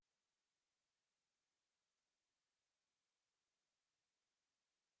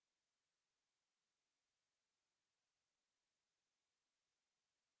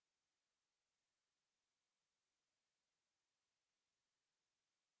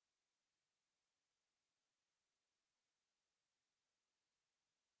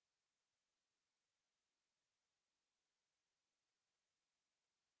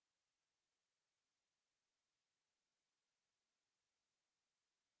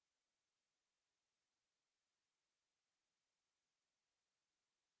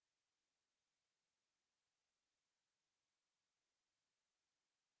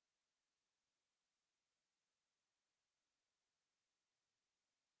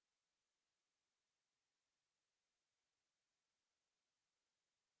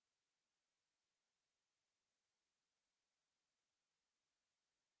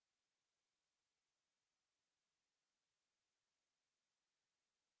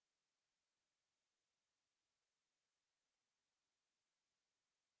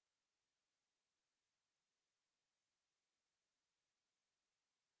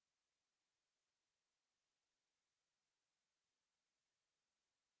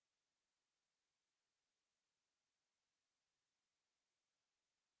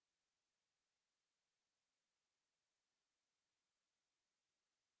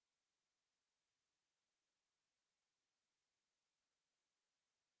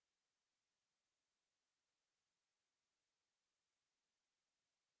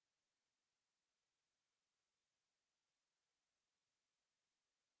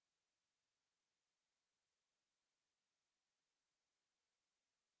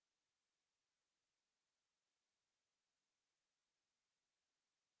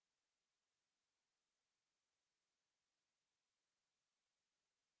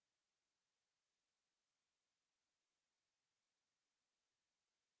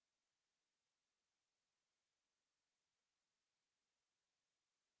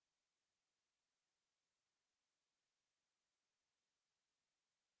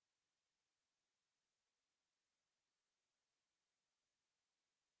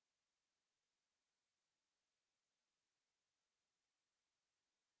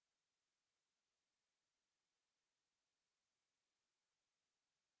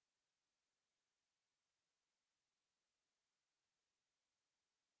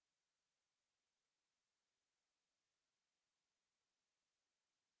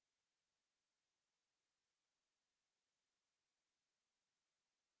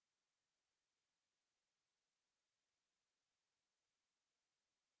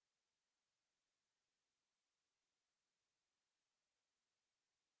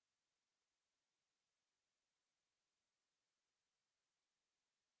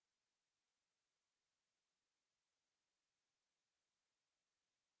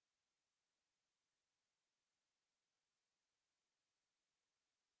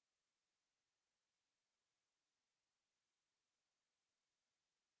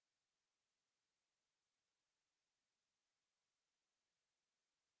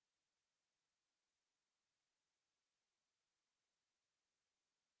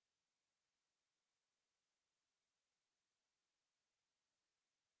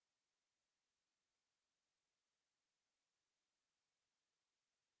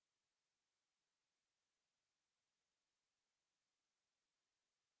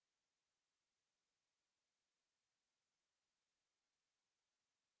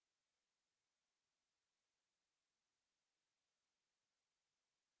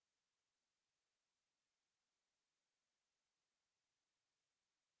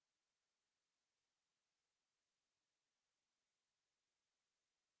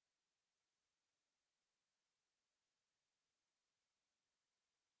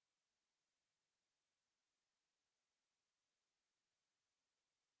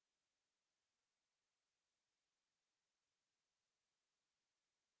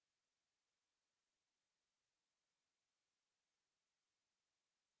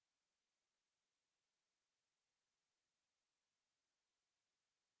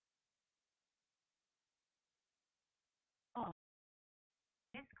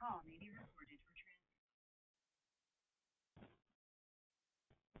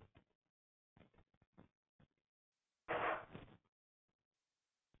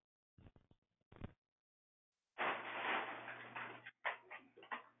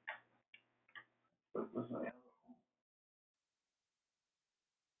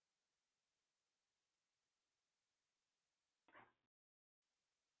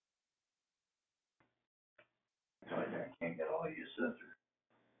I can't get all you sisters.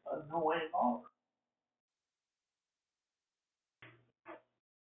 No way at all.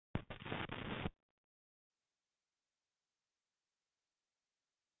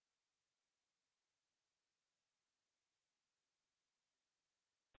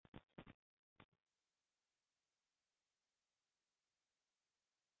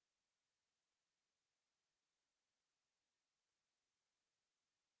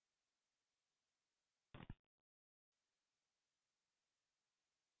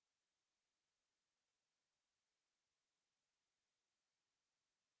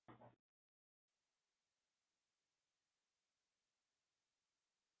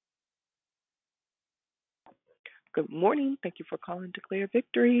 Good morning. Thank you for calling Declare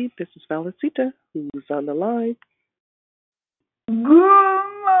Victory. This is Valicita, who's on the line. Good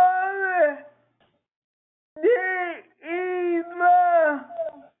morning. This is my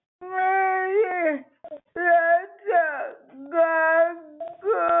Mary. Let's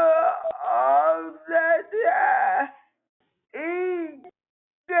go all the time. He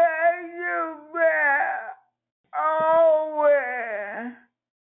gets you back always.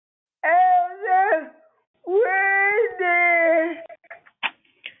 And Wednesday.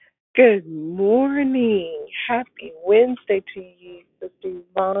 Good morning. Happy Wednesday to you, Sister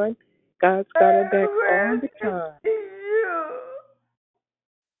Yvonne. God's got her back all the time.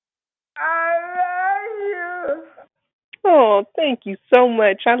 I love you. Oh, thank you so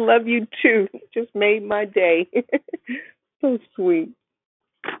much. I love you too. Just made my day. So sweet.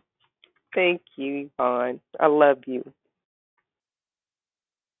 Thank you, Yvonne. I love you.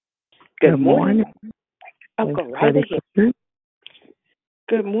 Good morning. I'll go right ahead.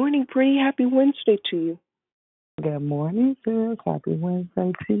 Good morning, Bree. Happy Wednesday to you. Good morning, sis. Happy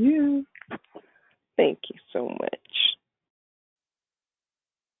Wednesday to you. Thank you so much.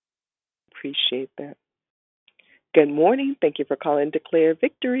 Appreciate that. Good morning. Thank you for calling Declare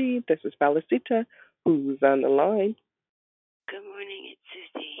Victory. This is Valicita, who's on the line. Good morning, it's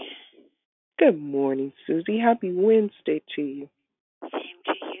Susie. Good morning, Susie. Happy Wednesday to you. Same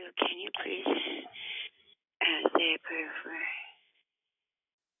to you. Can you please say a prayer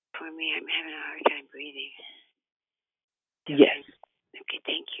for me? I'm having a hard time breathing. Yes. Okay,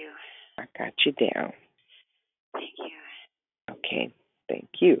 thank you. I got you down. Thank you. Okay, thank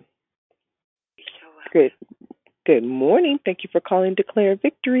you. You're so welcome. Good morning. Thank you for calling Declare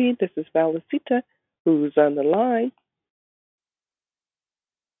Victory. This is Valicita, who's on the line.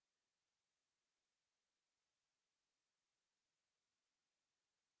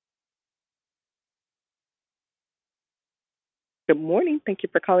 Good morning. Thank you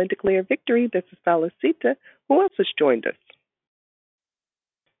for calling Declare Victory. This is Valicita. Who else has joined us?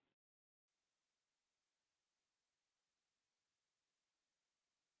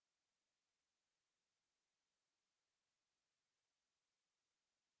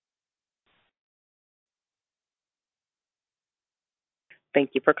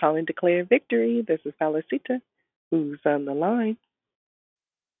 Thank you for calling Declare Victory. This is Valicita, who's on the line.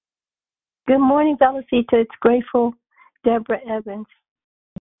 Good morning, Valicita. It's Grateful Deborah Evans.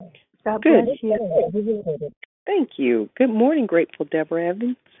 God bless you. Thank you. Good morning, Grateful Deborah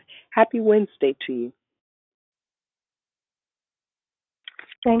Evans. Happy Wednesday to you.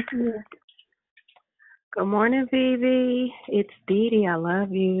 Thank you. Good morning, Vivi. It's Dee Dee. I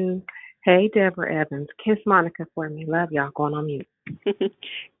love you. Hey, Deborah Evans. Kiss Monica for me. Love y'all. Going on mute.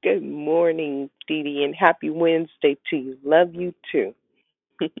 Good morning, Dee Dee, and happy Wednesday to you. Love you too.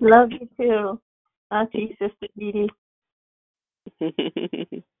 Love you too, Auntie, Sister Dee Dee.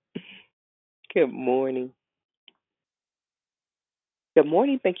 Good morning. Good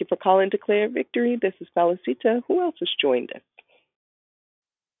morning. Thank you for calling Declare Victory. This is Valicita. Who else has joined us?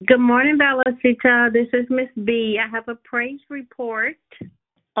 Good morning, Valicita. This is Miss B. I have a praise report.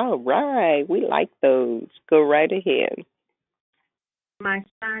 All right. We like those. Go right ahead. My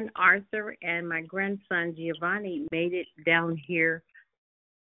son Arthur and my grandson Giovanni made it down here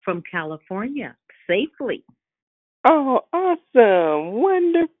from California safely. Oh, awesome.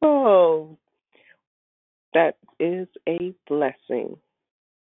 Wonderful. That is a blessing.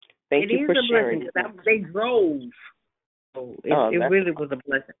 Thank you for sharing. It is a blessing. They drove. So it really was a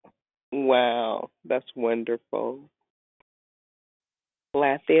blessing. Wow. That's wonderful.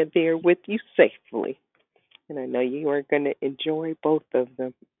 Glad they're there with you safely. And I know you are going to enjoy both of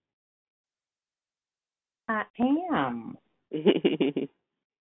them. I am.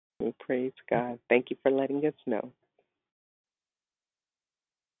 Well, praise God. Thank you for letting us know.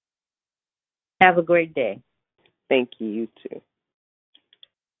 Have a great day. Thank you, you too.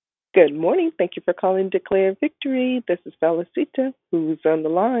 Good morning. Thank you for calling Declare Victory. This is Felicita. Who's on the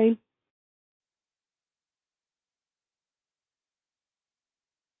line?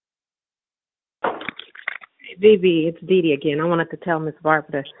 Vivi, it's Dee Dee again. I wanted to tell Miss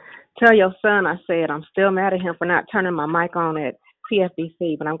Barbara to tell your son I said I'm still mad at him for not turning my mic on at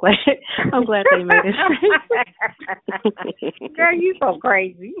PSDC, but I'm glad they made it. Girl, you so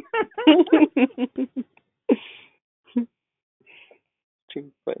crazy.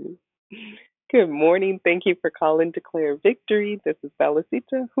 Too funny. Good morning. Thank you for calling Declare Victory. This is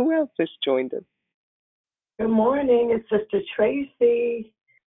Felicita. Who else has joined us? Good morning. It's Sister Tracy.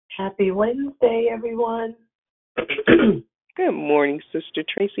 Happy Wednesday, everyone. Good morning, Sister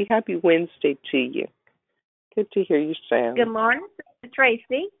Tracy. Happy Wednesday to you. Good to hear you sound. Good morning, Sister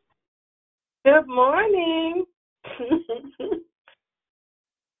Tracy. Good morning.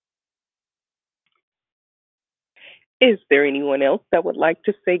 Is there anyone else that would like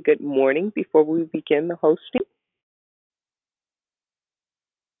to say good morning before we begin the hosting?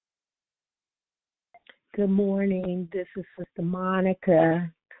 Good morning. This is Sister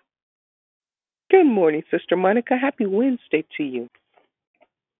Monica. Good morning, Sister Monica. Happy Wednesday to you.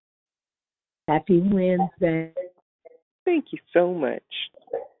 Happy Wednesday. Thank you so much.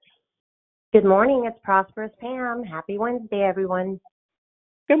 Good morning. It's Prosperous Pam. Happy Wednesday, everyone.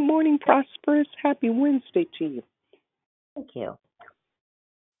 Good morning, Prosperous. Happy Wednesday to you. Thank you.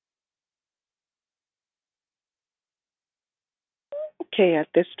 Okay, at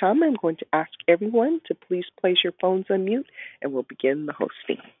this time, I'm going to ask everyone to please place your phones on mute, and we'll begin the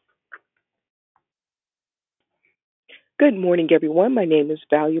hosting. Good morning, everyone. My name is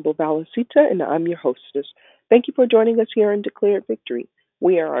Valuable Valicita, and I'm your hostess. Thank you for joining us here on Declare Victory.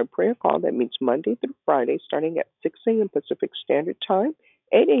 We are a prayer call that meets Monday through Friday, starting at 6 a.m. Pacific Standard Time,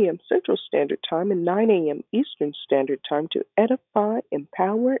 8 a.m. Central Standard Time, and 9 a.m. Eastern Standard Time to edify,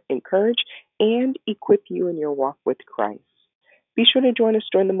 empower, encourage, and equip you in your walk with Christ. Be sure to join us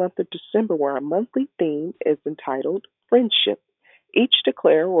during the month of December, where our monthly theme is entitled Friendship. Each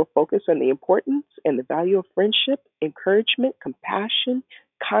declare will focus on the importance and the value of friendship, encouragement, compassion,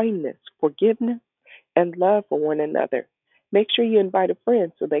 kindness, forgiveness, and love for one another. Make sure you invite a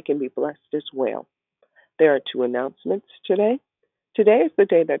friend so they can be blessed as well. There are 2 announcements today. Today is the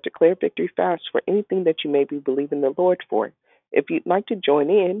day that Declare Victory fasts for anything that you may be believing the Lord for. If you'd like to join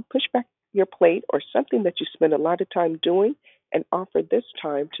in, push back your plate or something that you spend a lot of time doing and offer this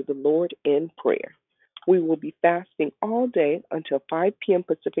time to the Lord in prayer. We will be fasting all day until 5 p.m.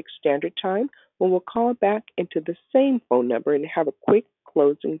 Pacific Standard Time, when we'll call back into the same phone number and have a quick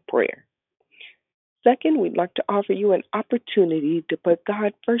closing prayer. Second, we'd like to offer you an opportunity to put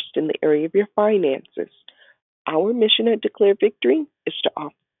God first in the area of your finances. Our mission at Declare Victory is to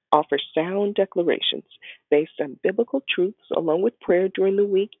offer sound declarations based on biblical truths, along with prayer during the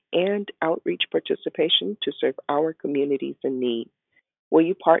week and outreach participation to serve our communities in need. Will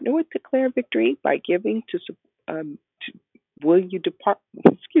you partner with Declare Victory by giving will you depart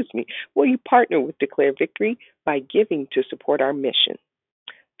will you partner with Declare Victory by giving to support our mission?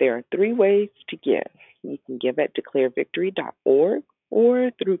 There are 3 ways to give. You can give at declarevictory.org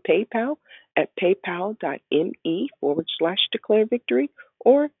or through PayPal at paypal.me/Declare Victory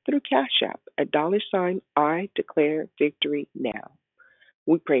or through Cash App at $I Declare Victory Now.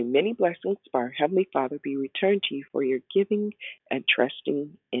 We pray many blessings by our Heavenly Father be returned to you for your giving and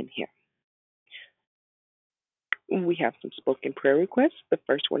trusting in Him. We have some spoken prayer requests. The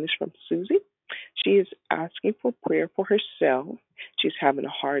first one is from Susie. She is asking for prayer for herself. She's having a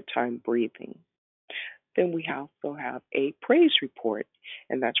hard time breathing. Then we also have a praise report,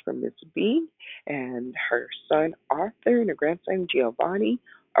 and that's from Miss B. And her son Arthur and her grandson Giovanni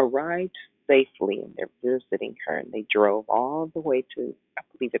arrived safely, and they're visiting her. And they drove all the way to, I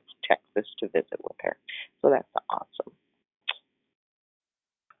believe it's Texas, to visit with her. So that's awesome.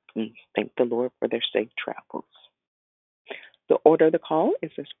 Thank the Lord for their safe travels. The order of the call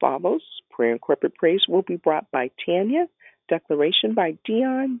is as follows. Prayer and corporate praise will be brought by Tanya, declaration by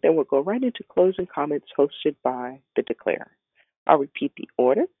Dionne, then we'll go right into closing comments hosted by the declarer. I'll repeat the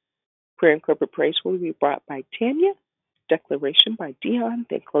order. Prayer and corporate praise will be brought by Tanya, declaration by Dionne,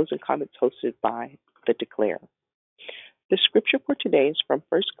 then closing comments hosted by the declarer. The scripture for today is from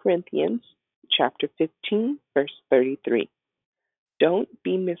 1 Corinthians chapter 15, verse 33. Don't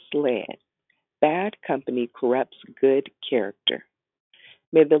be misled. Bad company corrupts good character.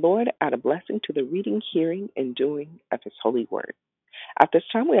 May the Lord add a blessing to the reading, hearing, and doing of His holy word. At this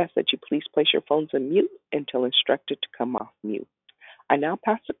time, we ask that you please place your phones on mute until instructed to come off mute. I now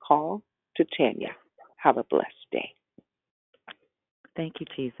pass the call to Tanya. Have a blessed day. Thank you,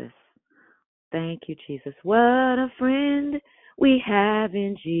 Jesus. Thank you, Jesus. What a friend we have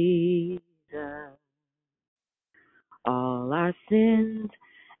in Jesus. All our sins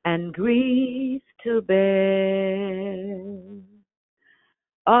and griefs to bear.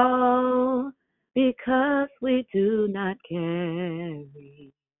 All because we do not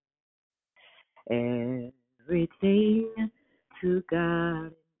carry everything to God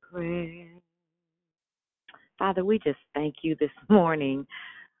in prayer. Father, we just thank you this morning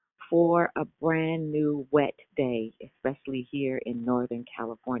for a brand new wet day, especially here in Northern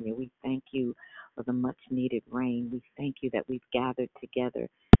California. We thank you for the much needed rain. We thank you that we've gathered together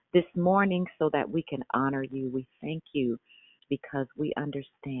this morning so that we can honor you. We thank you because we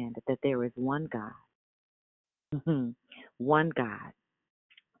understand that there is one God, one God,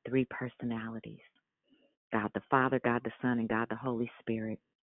 three personalities, God the Father, God the Son, and God the Holy Spirit.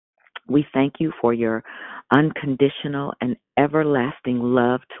 We thank you for your unconditional and everlasting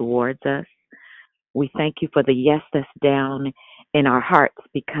love towards us. We thank you for the yes that's down in our hearts,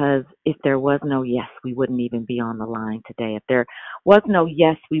 because if there was no yes, we wouldn't even be on the line today. If there was no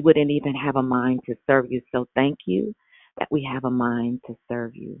yes, we wouldn't even have a mind to serve you. So thank you that we have a mind to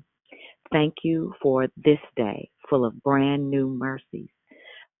serve you. Thank you for this day full of brand new mercies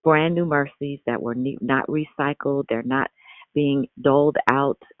that were not recycled. They're not being doled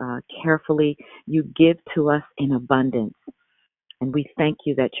out carefully. You give to us in abundance. And we thank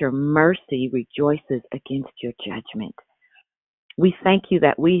you that your mercy rejoices against your judgment. We thank you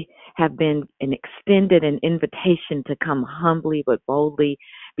that we have been extended an invitation to come humbly but boldly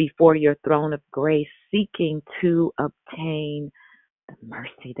before your throne of grace, seeking to obtain the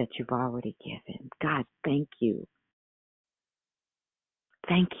mercy that you've already given. God, thank you.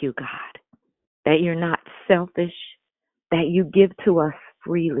 Thank you, God, that you're not selfish, that you give to us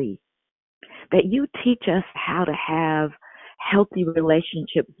freely, that you teach us how to have healthy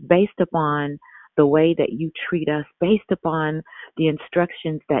relationships based upon the way that you treat us, based upon the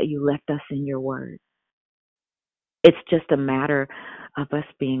instructions that you left us in your word. It's just a matter of us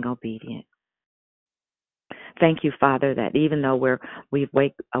being obedient. Thank you, Father, that even though we've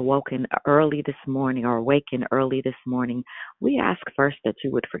awoken early this morning, or awakened early this morning, we ask first that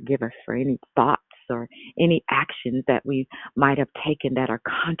you would forgive us for any thoughts or any actions that we might have taken that are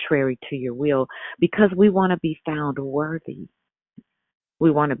contrary to your will, because we want to be found worthy. We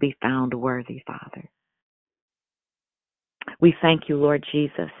want to be found worthy, Father. We thank you, Lord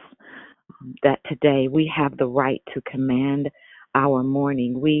Jesus, that today we have the right to command our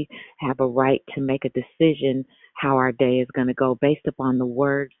morning. We have a right to make a decision how our day is going to go based upon the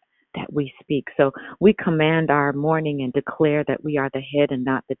words that we speak. So we command our morning and declare that we are the head and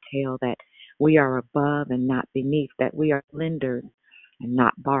not the tail, that we are above and not beneath, that we are lenders and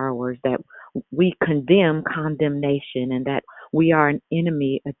not borrowers, that we condemn condemnation, and that we are an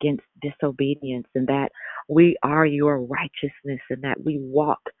enemy against disobedience, and that we are your righteousness, and that we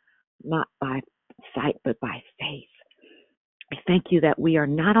walk not by sight but by faith. I thank you that we are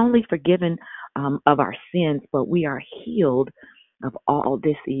not only forgiven of our sins, but we are healed of all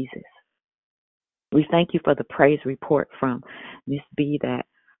diseases. We thank you for the praise report from Miss B that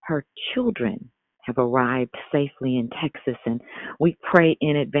her children have arrived safely in Texas, and we pray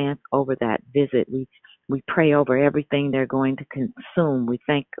in advance over that visit. We pray over everything they're going to consume. We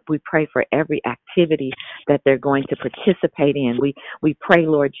pray for every activity that they're going to participate in. We pray,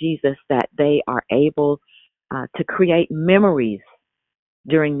 Lord Jesus, that they are able to create memories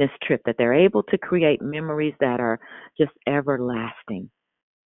during this trip, that they're able to create memories that are just everlasting.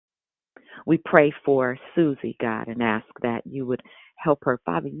 We pray for Susie, God, and ask that you would help her.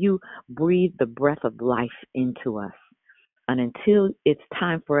 Father, you breathe the breath of life into us. And until it's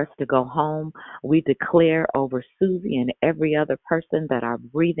time for us to go home, we declare over Susie and every other person that our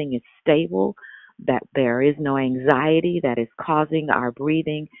breathing is stable, that there is no anxiety that is causing our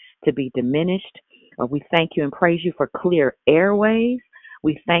breathing to be diminished. We thank you and praise you for clear airways.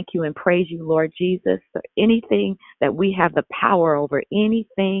 We thank you and praise you, Lord Jesus, for anything that we have the power over,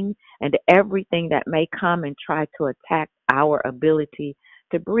 anything and everything that may come and try to attack our ability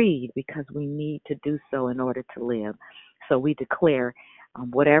to breathe, because we need to do so in order to live. So we declare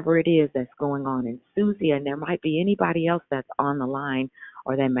whatever it is that's going on in Susie, and there might be anybody else that's on the line,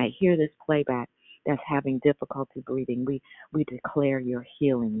 or they may hear this playback that's having difficulty breathing. We declare your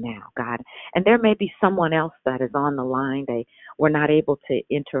healing now, God. And there may be someone else that is on the line. They were not able to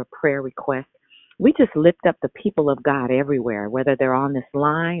enter a prayer request. We just lift up the people of God everywhere, whether they're on this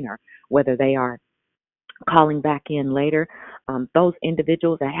line or whether they are calling back in later. Those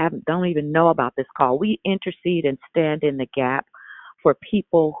individuals that don't even know about this call, we intercede and stand in the gap for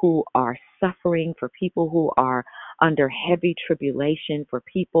people who are suffering, for people who are under heavy tribulation, for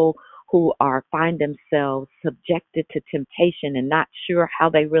people who find themselves subjected to temptation and not sure how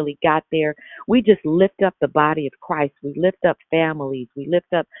they really got there. We just lift up the body of Christ. We lift up families. We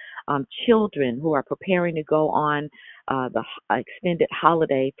lift up children who are preparing to go on the extended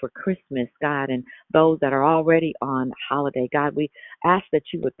holiday for Christmas, God, and those that are already on holiday. God, we ask that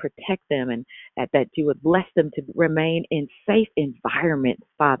you would protect them and that you would bless them to remain in safe environments,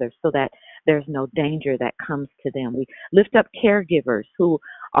 Father, so that there's no danger that comes to them. We lift up caregivers who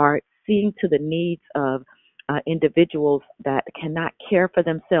are seeing to the needs of individuals that cannot care for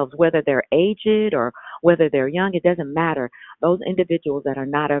themselves, whether they're aged or whether they're young, it doesn't matter. Those individuals that are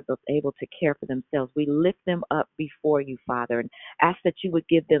not able to care for themselves, we lift them up before you, Father, and ask that you would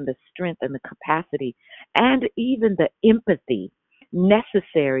give them the strength and the capacity and even the empathy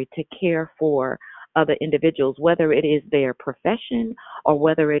necessary to care for other individuals, whether it is their profession or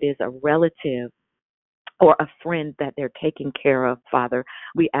whether it is a relative or a friend that they're taking care of, Father.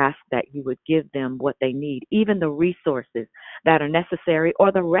 We ask that you would give them what they need, even the resources that are necessary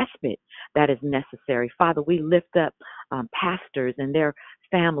or the respite that is necessary. Father, we lift up pastors and their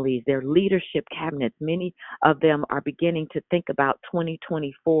families, their leadership cabinets. Many of them are beginning to think about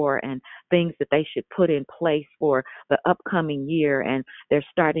 2024 and things that they should put in place for the upcoming year, and they're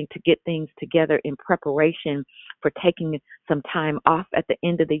starting to get things together in preparation for taking some time off at the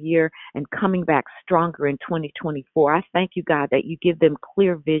end of the year and coming back stronger in 2024. I thank you, God, that you give them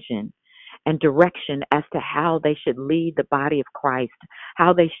clear vision and direction as to how they should lead the body of Christ,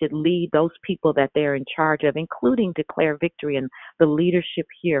 how they should lead those people that they're in charge of, including Declare Victory and the leadership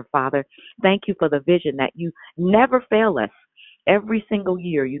here, Father. Thank you for the vision that you never fail us. Every single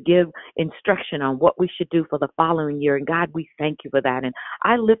year you give instruction on what we should do for the following year. And God, we thank you for that. And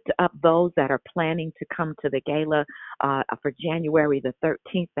I lift up those that are planning to come to the gala for January the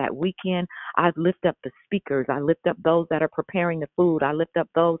 13th, that weekend. I lift up the speakers. I lift up those that are preparing the food. I lift up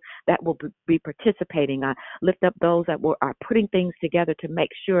those that will be participating. I lift up those that are putting things together to make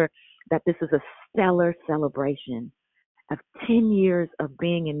sure that this is a stellar celebration of 10 years of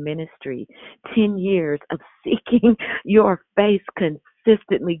being in ministry, 10 years of seeking your face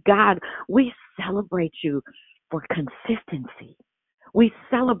consistently. God, we celebrate you for consistency. We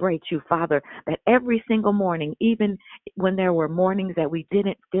celebrate you, Father, that every single morning, even when there were mornings that we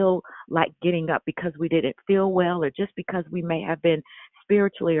didn't feel like getting up because we didn't feel well or just because we may have been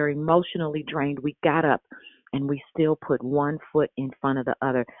spiritually or emotionally drained, we got up and we still put one foot in front of the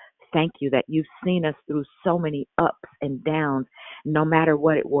other. Thank you that you've seen us through so many ups and downs. No matter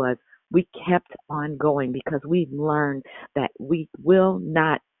what it was, we kept on going because we've learned that we will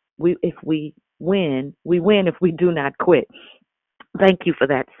not, if we win, we win if we do not quit. Thank you for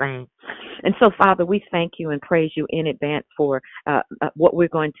that saying. And so, Father, we thank you and praise you in advance for what we're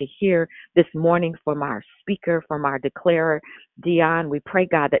going to hear this morning from our speaker, from our declarer, Dionne. We pray,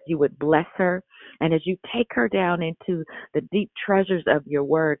 God, that you would bless her. And as you take her down into the deep treasures of your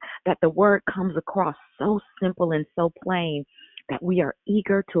word, that the word comes across so simple and so plain that we are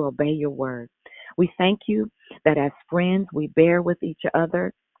eager to obey your word. We thank you that as friends, we bear with each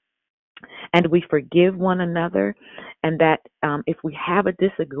other and we forgive one another, and that if we have a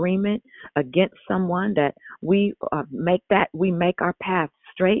disagreement against someone, that we make our path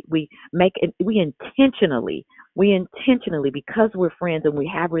straight. We intentionally, because we're friends and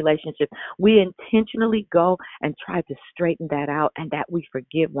we have relationships, we intentionally go and try to straighten that out, and that we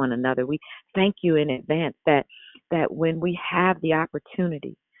forgive one another. We thank you in advance that when we have the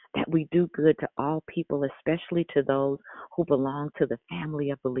opportunity, that we do good to all people, especially to those who belong to the family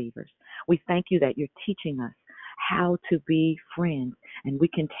of believers. We thank you that you're teaching us how to be friends, and we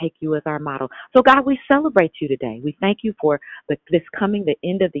can take you as our model. So, God, we celebrate you today. We thank you for this coming, the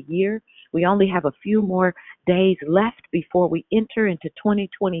end of the year. We only have a few more days left before we enter into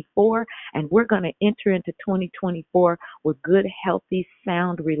 2024, and we're going to enter into 2024 with good, healthy,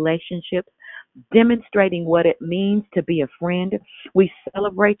 sound relationships, demonstrating what it means to be a friend. We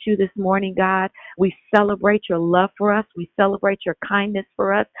celebrate you this morning, God. We celebrate your love for us. We celebrate your kindness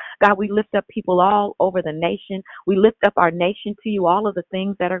for us. God, we lift up people all over the nation. We lift up our nation to you, all of the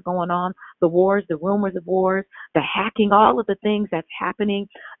things that are going on, the wars, the rumors of wars, the hacking, all of the things that's happening.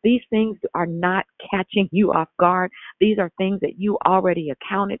 These things are not catching you off guard. These are things that you already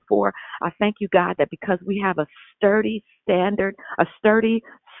accounted for. I thank you, God, that because we have a sturdy standard, a sturdy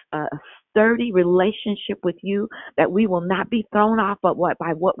sturdy relationship with you, that we will not be thrown off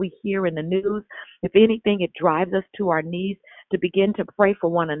by what we hear in the news. If anything, it drives us to our knees to begin to pray for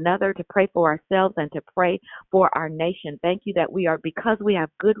one another, to pray for ourselves, and to pray for our nation. Thank you that because we have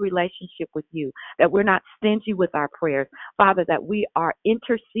good relationship with you, that we're not stingy with our prayers. Father, that we are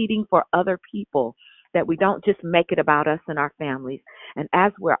interceding for other people, that we don't just make it about us and our families. And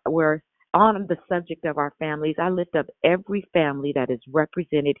as we're on the subject of our families, I lift up every family that is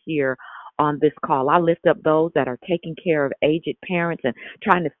represented here on this call. I lift up those that are taking care of aged parents and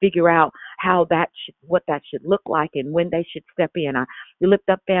trying to figure out what that should look like and when they should step in. I lift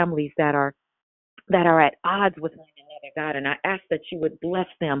up families that are at odds with one another, God, and I ask that you would bless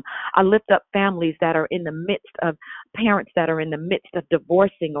them. I lift up families that are in the midst of parents that are in the midst of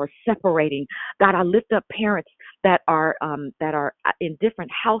divorcing or separating. God, I lift up parents that are in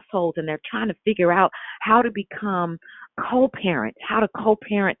different households, and they're trying to figure out how to become co-parents, how to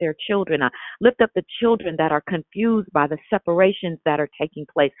co-parent their children. I lift up the children that are confused by the separations that are taking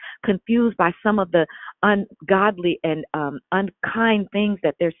place, confused by some of the ungodly and unkind things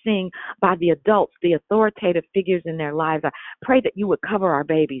that they're seeing by the adults, the authoritative figures in their lives. I pray that you would cover our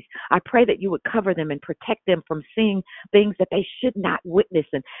babies. I pray that you would cover them and protect them from seeing things that they should not witness.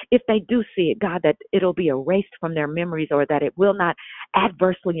 And if they do see it, God, that it'll be erased from their memories, or that it will not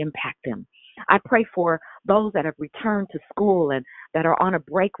adversely impact them. I pray for those that have returned to school and that are on a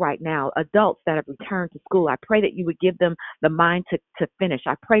break right now, adults that have returned to school. I pray that you would give them the mind to finish.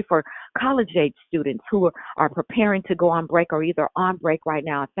 I pray for college-age students who are preparing to go on break or either on break right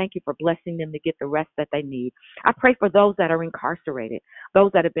now. I thank you for blessing them to get the rest that they need. I pray for those that are incarcerated,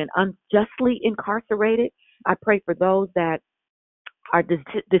 those that have been unjustly incarcerated. I pray for those that are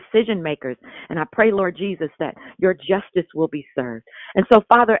decision makers. And I pray, Lord Jesus, that your justice will be served. And so,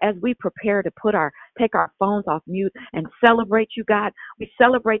 Father, as we prepare to take our phones off mute and celebrate you, God, we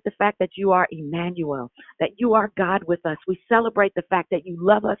celebrate the fact that you are Emmanuel, that you are God with us. We celebrate the fact that you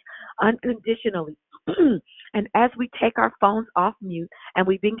love us unconditionally. And as we take our phones off mute and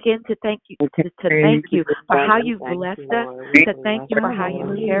we begin to thank you, thank you for how you've blessed us, to thank you for how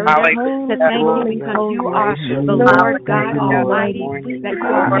you carried us, to thank you because you are the Lord God Almighty, that you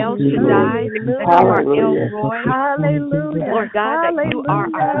are El Shaddai, that you are El Roy, Lord God, that you are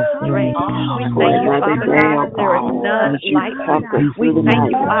our strength. We thank you, Father God, that there is none like you. We thank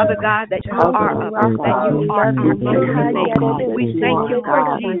you, Father God, that you are our everything. We thank you, Lord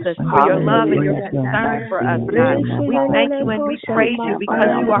Jesus, for your love and your concern for us, God. We thank you and we praise you because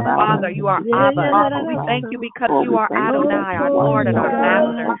you are Father, you are Abba. We thank you because you are Adonai, our Lord and our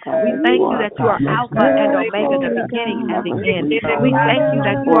Master. We thank you that you are Alpha and Omega, the beginning and the end. We thank you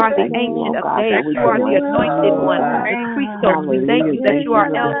that you are the Ancient of Days. You are the Anointed One, the Christos. We thank you that you are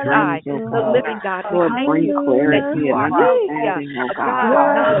El Shaddai, the living God. We thank you that you are a God of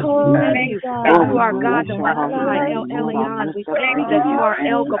knowledge. We thank you that you are God the Most High, El Elyon. We thank you that you are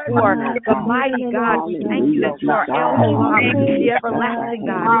El Gabor, the mighty God. We thank you that you are El Olam, the everlasting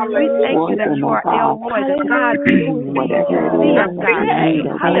God. We thank you that you are El Roy, the God who see us, God. You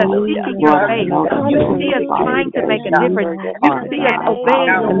see us seeking your face. You see us trying to make a difference. You see us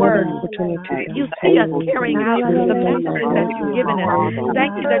obeying the word. You see us carrying out the messages that you've given us.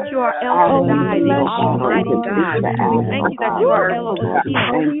 Thank you that you are El Shaddai, the Almighty God. We thank you that you are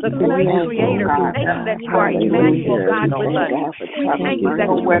Elohim, the great Creator. We thank you that you are Emmanuel, God with us. We thank you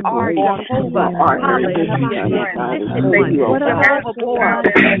that you are Jehovah, hallelujah, the existent one, Jehovah Gabor,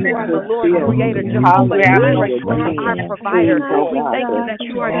 you are the Lord Creator, Jehovah Jireh, you are our provider. We thank you that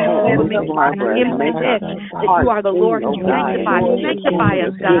you are Jehovah Midwife, that you are the Lord who sanctifies. Sanctify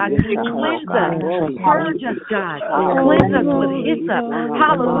us, God. Cleanse us. Purge us, God. Cleanse us with hyssop.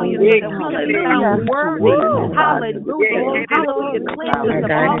 Hallelujah. So that we can be found worthy. Hallelujah. Hallelujah. Cleanse us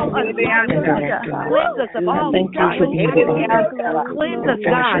of all unrighteousness. Cleanse us of all darkness. Cleanse us,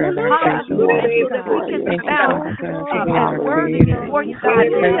 God. Hallelujah. So that we can be found as worthy before you, God.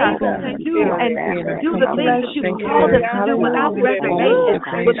 To do the things that you've called us to do without reservation,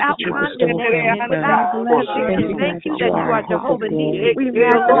 without condemnation, without conviction. Thank you that you are Jehovah Nissi,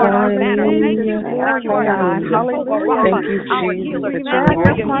 the Lord our banner. Thank you that you are God, Jehovah Rapha, our healer. Thank you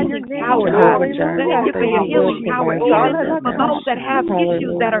for your healing power, God. Thank you for your healing power, even for those that have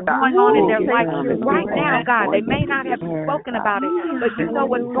issues that are going on in their life right now, God. They may not have spoken about it, but you know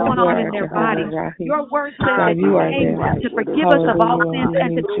what's going on in their body. Your word says that you came to forgive us of all sins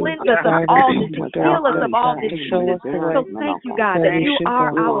and to cleanse us of all this, to heal us of all diseases. So thank you, God, that you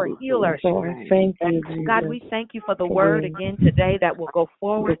are our healer. God, we thank you for the word again today that will go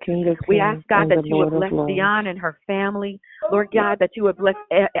forward. We ask, God, that you would bless Dionne and her family. Lord God, that you would bless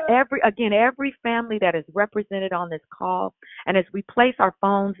every family that is represented on this call. And as we place place our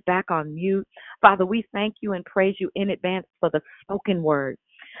phones back on mute. Father, we thank you and praise you in advance for the spoken word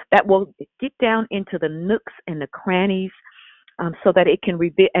that will get down into the nooks and the crannies, so that it can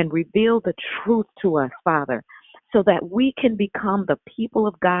reveal the truth to us, Father, so that we can become the people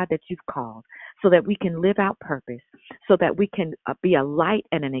of God that you've called, so that we can live out purpose, so that we can be a light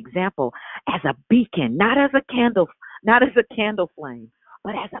and an example as a beacon, not as a candle flame,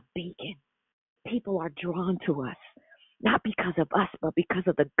 but as a beacon. People are drawn to us, not because of us, but because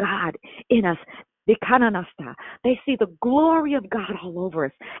of the God in us. They see the glory of God all over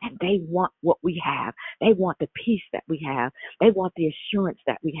us, and they want what we have. They want the peace that we have. They want the assurance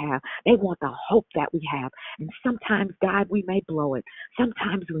that we have. They want the hope that we have. And sometimes, God, we may blow it.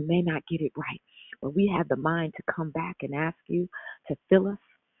 Sometimes we may not get it right. But we have the mind to come back and ask you to fill us,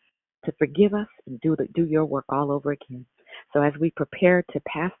 to forgive us, and do your work all over again. So as we prepare to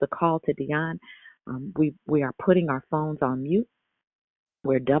pass the call to Dionne, we are putting our phones on mute.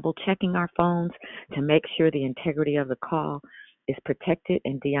 We're double checking our phones to make sure the integrity of the call is protected.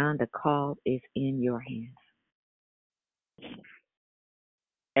 And Dionne, the call is in your hands.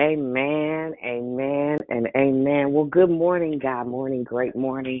 Amen, amen, and amen. Well, good morning, God morning, great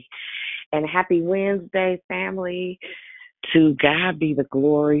morning, and happy Wednesday, family. To God be the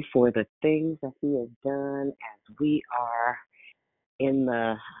glory for the things that he has done as we are in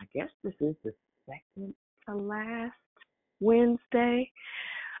I guess this is the second to last Wednesday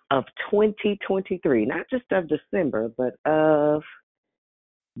of 2023, not just of December, but of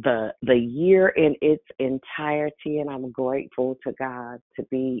the year in its entirety. And I'm grateful to God to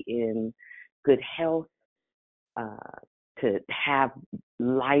be in good health, to have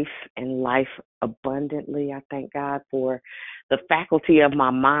life and life abundantly. I thank God for the faculty of my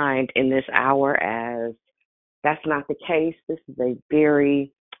mind in this hour, as that's not the case. This is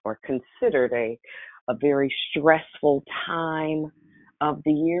considered a very stressful time of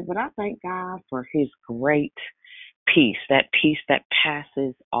the year, but I thank God for his great peace that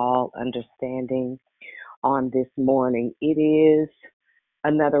passes all understanding on this morning. It is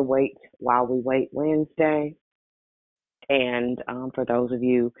another Wait While We Wait Wednesday. And for those of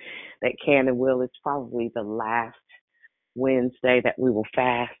you that can and will, it's probably the last Wednesday that we will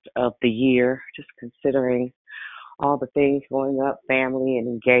fast of the year, just considering all the things going up, family and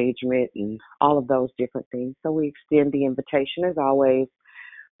engagement and all of those different things. So we extend the invitation, as always,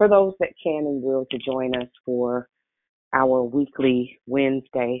 for those that can and will to join us for our weekly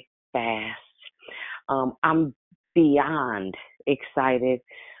Wednesday fast. I'm beyond excited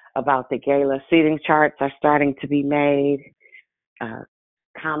about the gala. Seating charts are starting to be made.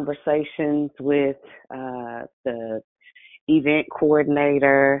 Conversations with the event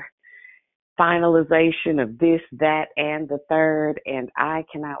coordinator, finalization of this, that, and the third, and I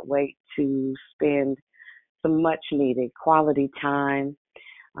cannot wait to spend some much needed quality time.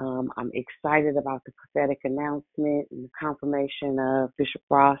 I'm excited about the prophetic announcement and the confirmation of Bishop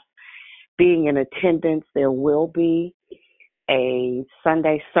Ross being in attendance. There will be a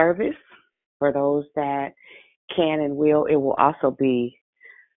Sunday service for those that can and will. It will also be,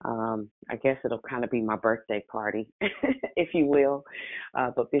 I guess it'll kind of be my birthday party, if you will.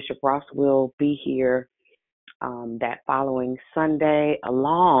 But Bishop Ross will be here that following Sunday,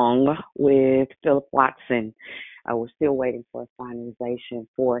 along with Philip Watson. We're still waiting for a finalization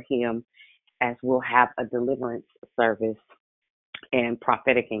for him, as we'll have a deliverance service and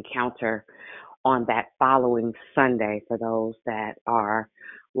prophetic encounter on that following Sunday for those that are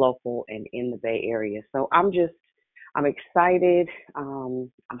local and in the Bay Area. So I'm excited.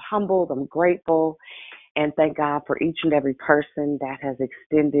 I'm humbled. I'm grateful. And thank God for each and every person that has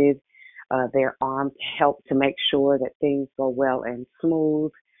extended their arm to help to make sure that things go well and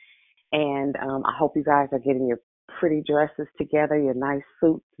smooth. And I hope you guys are getting your pretty dresses together, your nice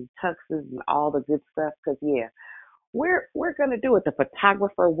suits and tuxes and all the good stuff. Because, yeah, we're going to do it. The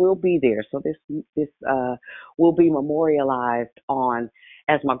photographer will be there. So this will be memorialized on,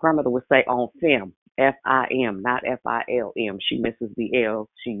 as my grandmother would say, on film. F-I-M, not F-I-L-M. She misses the L.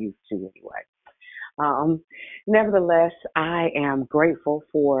 She used to anyway. Nevertheless, I am grateful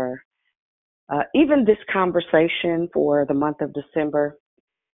for even this conversation for the month of December.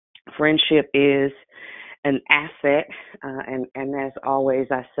 Friendship is an asset, and as always,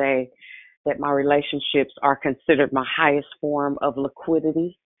 I say that my relationships are considered my highest form of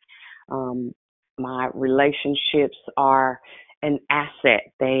liquidity. My relationships are an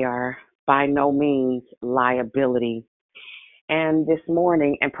asset. They are by no means liability. And this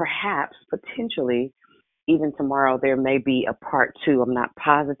morning, and perhaps potentially even tomorrow, there may be a part two. I'm not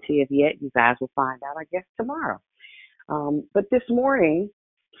positive yet. You guys will find out, I guess, tomorrow. But this morning,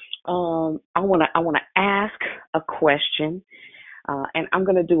 I want to ask a question And I'm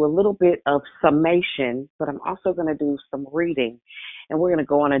going to do a little bit of summation, but I'm also going to do some reading, and we're going to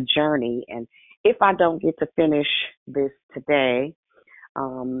go on a journey. And if I don't get to finish this today,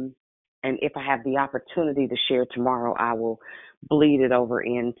 and if I have the opportunity to share tomorrow, I will bleed it over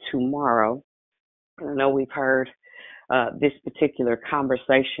in tomorrow. I know we've heard this particular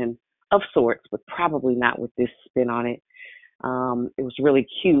conversation of sorts, but probably not with this spin on it. It was really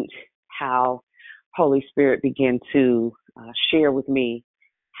cute how Holy Spirit began to share with me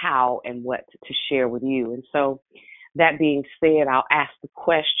how and what to share with you. And so that being said, I'll ask the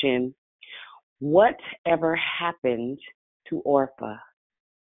question, whatever happened to Orpha?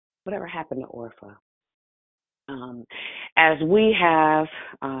 Whatever happened to Orpha? As we have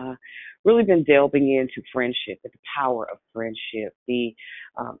really been delving into friendship, the power of friendship, the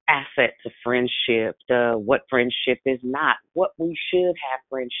assets of friendship, what friendship is not, what we should have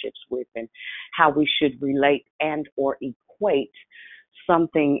friendships with, and how we should relate and or equate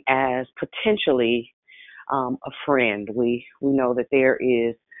something as potentially a friend. We know that there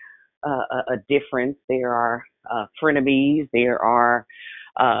is a difference. There are frenemies. There are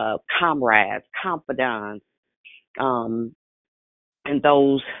comrades, confidants, and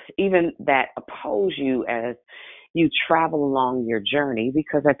those even that oppose you as you travel along your journey.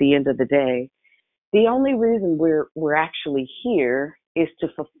 Because at the end of the day, the only reason we're actually here is to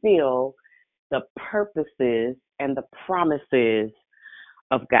fulfill the purposes and the promises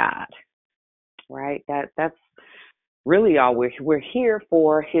of God. Right? That's really all we're here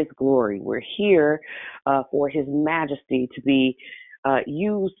for. His glory. We're here for His majesty to be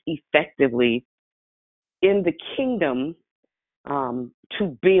used effectively in the kingdom,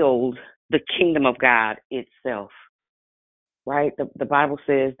 to build the kingdom of God itself, right? The Bible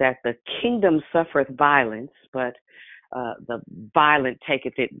says that the kingdom suffereth violence, but the violent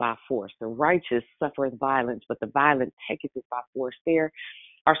taketh it by force. The righteous suffereth violence, but the violent taketh it by force. There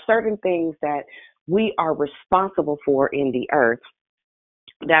are certain things that we are responsible for in the earth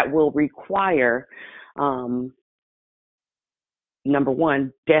that will require, number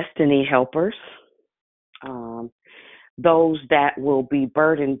one, destiny helpers, those that will be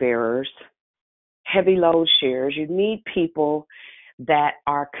burden bearers, heavy load sharers. You need people that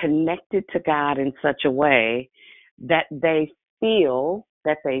are connected to God in such a way that they feel,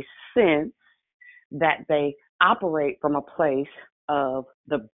 that they sense, that they operate from a place of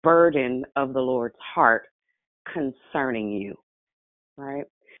the burden of the Lord's heart concerning you, right?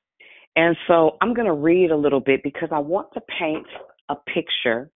 And so I'm going to read a little bit because I want to paint a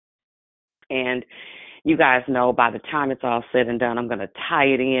picture. And you guys know by the time it's all said and done, I'm going to tie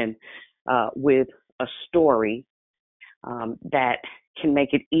it in with a story that can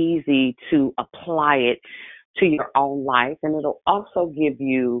make it easy to apply it to your own life. And it'll also give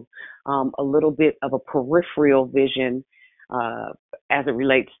you a little bit of a peripheral vision as it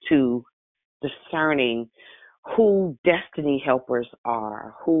relates to discerning who destiny helpers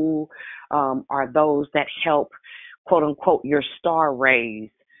are, who are those that help, quote unquote, your star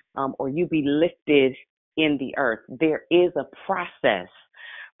raise, or you be lifted in the earth. There is a process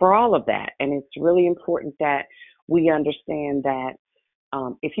for all of that. And it's really important that we understand that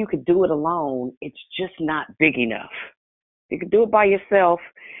if you could do it alone, it's just not big enough. If you could do it by yourself,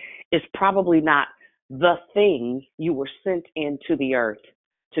 it's probably not the thing you were sent into the earth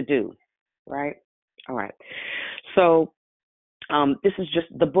to do, right? All right. So this is just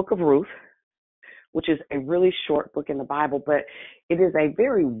the book of Ruth, which is a really short book in the Bible, but it is a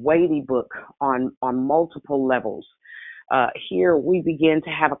very weighty book on multiple levels. Here we begin to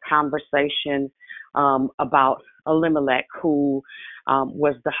have a conversation about Elimelech, who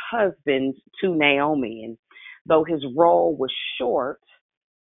was the husband to Naomi. And though his role was short,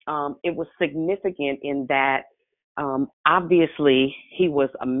 it was significant in that obviously he was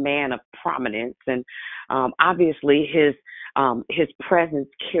a man of prominence, and obviously his presence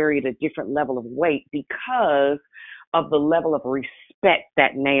carried a different level of weight because of the level of respect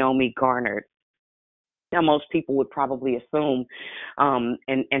that Naomi garnered. Now, most people would probably assume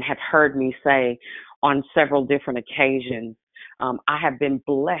and have heard me say on several different occasions, I have been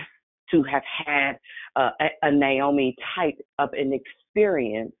blessed to have had a Naomi type of an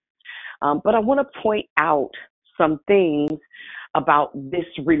experience. But I want to point out some things about this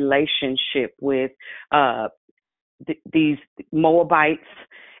relationship with these Moabites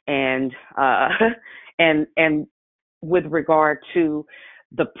and and with regard to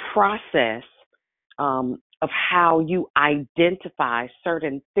the process of how you identify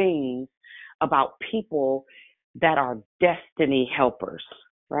certain things about people that are destiny helpers,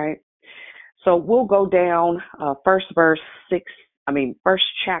 right? So we'll go down first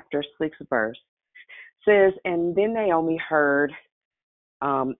chapter, 6th verse says, and then Naomi heard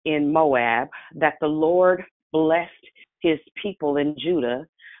in Moab, that the Lord blessed his people in Judah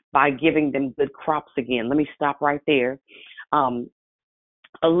by giving them good crops again. Let me stop right there.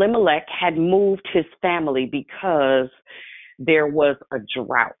 Elimelech had moved his family because there was a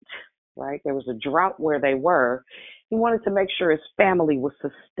drought, right? There was a drought where they were. He wanted to make sure his family was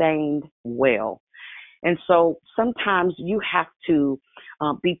sustained well. And so sometimes you have to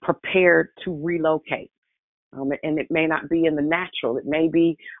be prepared to relocate. And it may not be in the natural. It may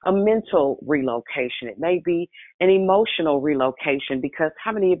be a mental relocation. It may be an emotional relocation, because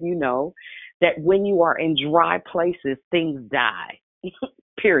how many of you know that when you are in dry places, things die,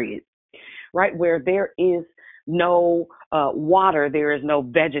 period, right? Where there is no water, there is no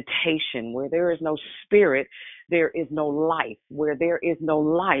vegetation. Where there is no spirit, there is no life. Where there is no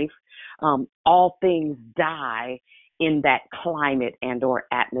life, all things die in that climate and or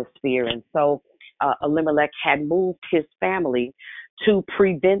atmosphere. And so Elimelech had moved his family to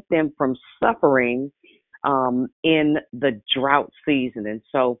prevent them from suffering in the drought season. And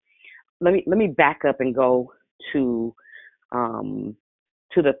so let me back up and go to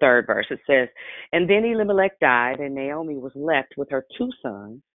the third verse. It says, and then Elimelech died, and Naomi was left with her two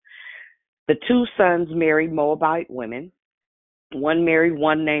sons. The two sons married Moabite women. One married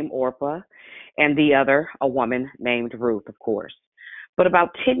one named Orpah, and the other a woman named Ruth, of course. But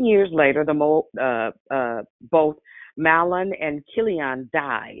about 10 years later, both Mahlon and Chilion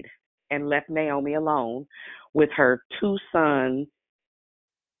died and left Naomi alone with her two sons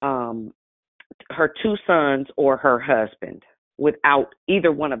or her husband, without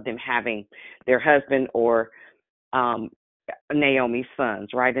either one of them having their husband or Naomi's sons,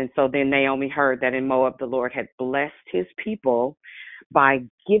 right? And so then Naomi heard that in Moab the Lord had blessed his people by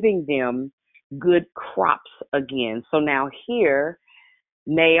giving them good crops again. So now here,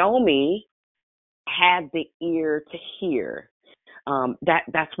 Naomi had the ear to hear.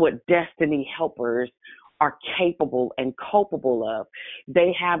 That's what destiny helpers are capable and culpable of.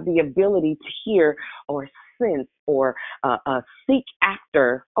 They have the ability to hear or sense or seek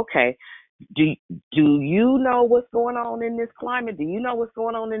after. Okay, do you know what's going on in this climate? Do you know what's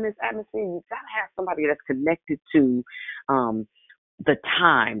going on in this atmosphere? You've got to have somebody that's connected to the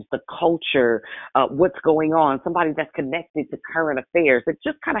times, the culture, what's going on, somebody that's connected to current affairs. It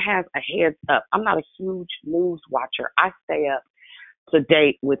just kind of has a heads up. I'm not a huge news watcher. I stay up to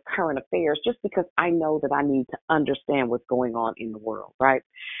date with current affairs just because I know that I need to understand what's going on in the world, right?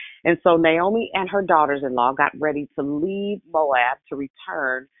 And so Naomi and her daughters-in-law got ready to leave Moab to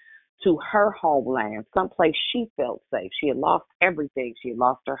return to her homeland, someplace she felt safe. She had lost everything. She had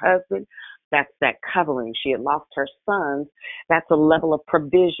lost her husband. That's that covering. She had lost her sons. That's a level of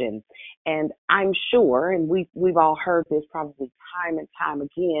provision. And I'm sure, and we've all heard this probably time and time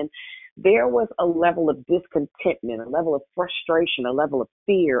again, there was a level of discontentment, a level of frustration, a level of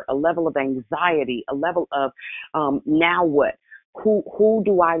fear, a level of anxiety, a level of now what? Who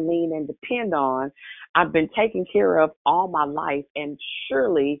do I lean and depend on? I've been taken care of all my life, and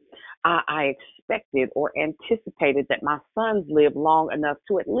surely I expected or anticipated that my sons live long enough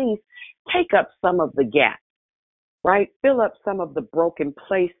to at least take up some of the gap, right? Fill up some of the broken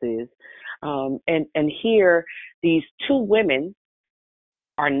places. And here, these two women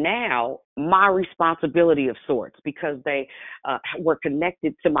are now my responsibility of sorts because they were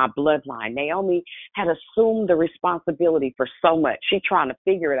connected to my bloodline. Naomi had assumed the responsibility for so much. She's trying to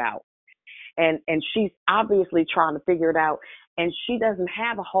figure it out. And she's obviously trying to figure it out. And she doesn't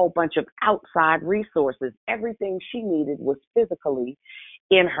have a whole bunch of outside resources. Everything she needed was physically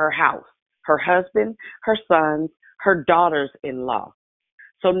in her house. Her husband, her sons, her daughters-in-law.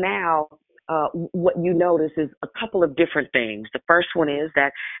 So now what you notice is a couple of different things. The first one is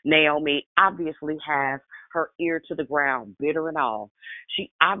that Naomi obviously has her ear to the ground, bitter and all.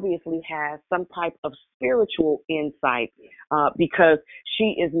 She obviously has some type of spiritual insight because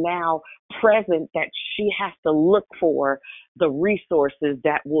she is now present that she has to look for the resources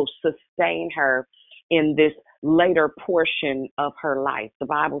that will sustain her in this later portion of her life. The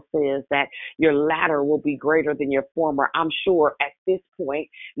Bible says that your latter will be greater than your former. I'm sure at this point,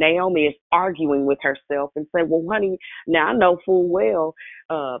 Naomi is arguing with herself and saying, well, honey, now I know full well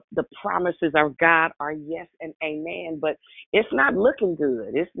the promises of God are yes and amen, but it's not looking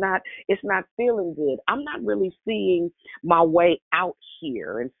good. It's not feeling good. I'm not really seeing my way out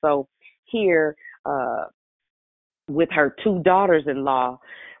here. And so here, with her two daughters-in-law,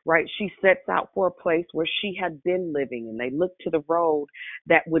 right, she sets out for a place where she had been living, and they look to the road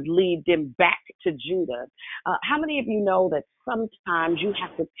that would lead them back to Judah. How many of you know that sometimes you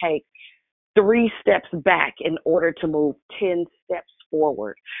have to take 3 steps back in order to move 10 steps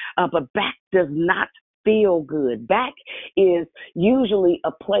forward? But back does not feel good. Back is usually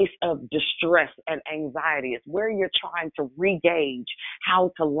a place of distress and anxiety. It's where you're trying to regauge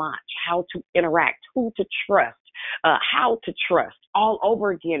how to launch, how to interact, who to trust, how to trust all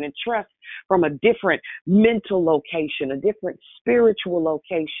over again, and trust from a different mental location, a different spiritual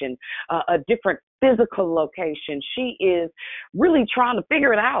location, a different physical location. She is really trying to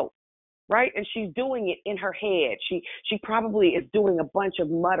figure it out. Right. And she's doing it in her head. She probably is doing a bunch of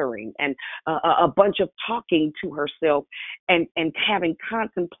muttering and a bunch of talking to herself and having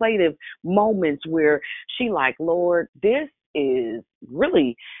contemplative moments where she like, Lord, this is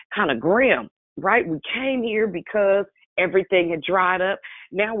really kind of grim. Right. We came here because everything had dried up.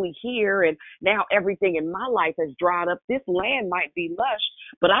 Now we here, and now everything in my life has dried up. This land might be lush,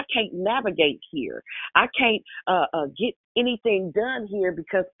 but I can't navigate here. I can't get anything done here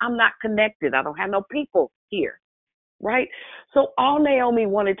because I'm not connected. I don't have no people here. Right? So all Naomi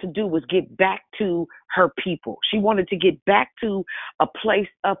wanted to do was get back to her people. She wanted to get back to a place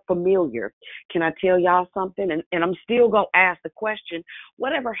of familiar. Can I tell y'all something? And I'm still going to ask the question,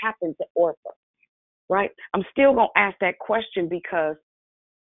 whatever happened to Orpha? Right? I'm still going to ask that question because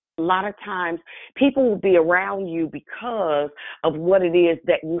a lot of times people will be around you because of what it is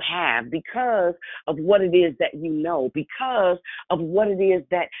that you have, because of what it is that you know, because of what it is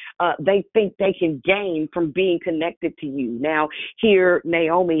that they think they can gain from being connected to you. Now, here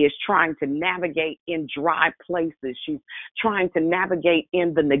Naomi is trying to navigate in dry places. She's trying to navigate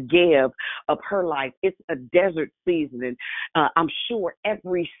in the Negev of her life. It's a desert season, and I'm sure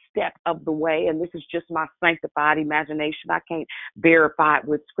every step of the way, and this is just my sanctified imagination, I can't verify it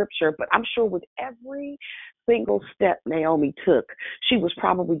with scripture, but I'm sure with every single step Naomi took, she was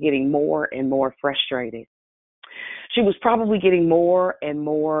probably getting more and more frustrated. She was probably getting more and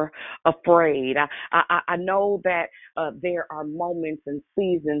more afraid. I know that there are moments and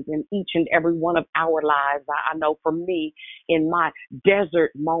seasons in each and every one of our lives. I know for me, in my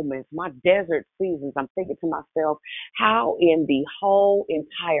desert moments, my desert seasons, I'm thinking to myself, how in the whole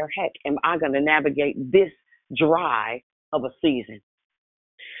entire heck am I going to navigate this dry of a season?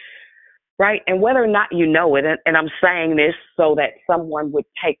 Right? And whether or not you know it, and I'm saying this so that someone would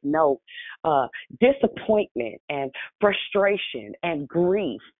take note, disappointment and frustration and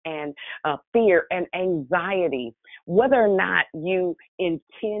grief and fear and anxiety, whether or not you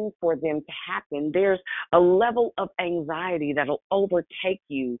intend for them to happen, there's a level of anxiety that'll overtake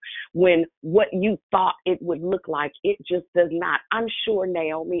you when what you thought it would look like, it just does not. I'm sure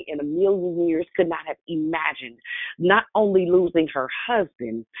Naomi in a million years could not have imagined not only losing her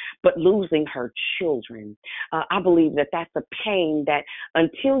husband, but losing her children. I believe that that's a pain that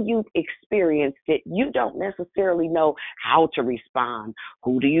until you've experienced it, you don't necessarily know how to respond.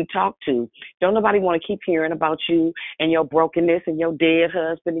 Who do you talk to? Don't nobody want to keep hearing about you and your brokenness and your dead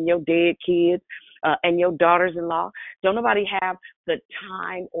husband and your dead kids and your daughters-in-law. Don't nobody have the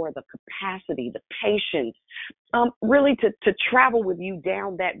time or the capacity, the patience, really to travel with you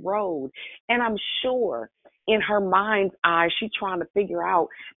down that road. And I'm sure in her mind's eye, she's trying to figure out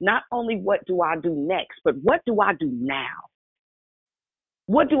not only what do I do next, but what do I do now?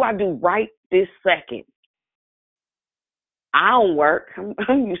 What do I do right this second? I don't work.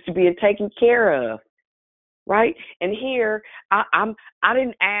 I'm used to being taken care of, right? And here I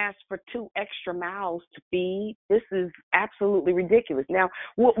didn't ask for 2 extra mouths to feed. This is absolutely ridiculous. Now,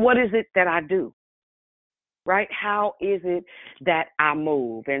 what is it that I do? Right? How is it that I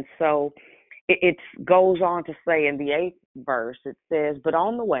move? And so it goes on to say in the 8th verse, it says, but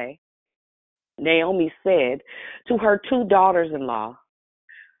on the way, Naomi said to her 2 daughters-in-law,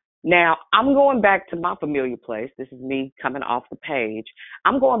 now I'm going back to my familiar place. This is me coming off the page.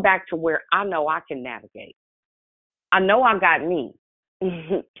 I'm going back to where I know I can navigate. I know I got me.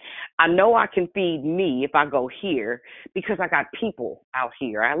 I know I can feed me if I go here because I got people out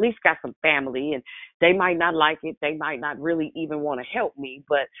here. I at least got some family, and they might not like it. They might not really even want to help me,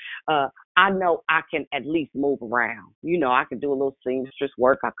 but I know I can at least move around. You know, I can do a little seamstress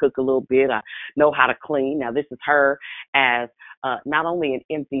work. I cook a little bit. I know how to clean. Now, this is her as not only an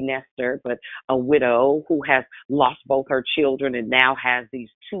empty nester, but a widow who has lost both her children and now has these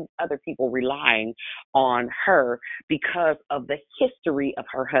 2 other people relying on her because of the history of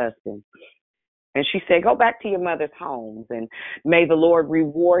her husband. And she said, go back to your mother's homes, and may the Lord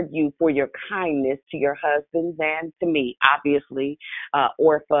reward you for your kindness to your husbands and to me. Obviously,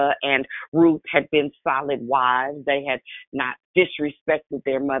 Orpha and Ruth had been solid wives. They had not disrespected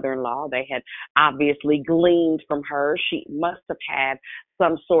their mother-in-law. They had obviously gleaned from her. She must have had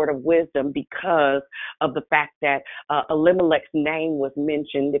some sort of wisdom because of the fact that Elimelech's name was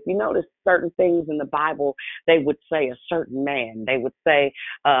mentioned. If you notice certain things in the Bible, they would say a certain man. They would say,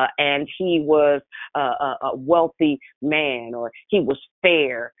 and he was a wealthy man, or he was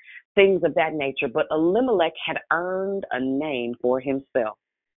fair, things of that nature. But Elimelech had earned a name for himself.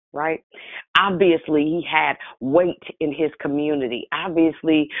 Right? Obviously, he had weight in his community.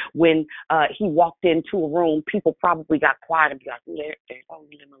 Obviously, when he walked into a room, people probably got quiet and be like, there's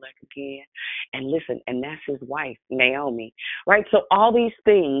Elimelech again. And listen, and that's his wife, Naomi. Right? So all these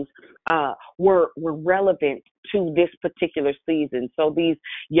things were relevant to this particular season. So these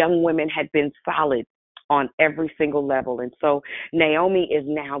young women had been solid on every single level. And so Naomi is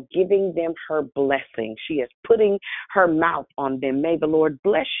now giving them her blessing. She is putting her mouth on them. May the Lord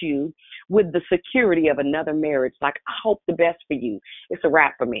bless you with the security of another marriage. Like, I hope the best for you. It's a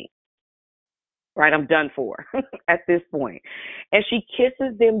wrap for me. Right? I'm done for at this point. And she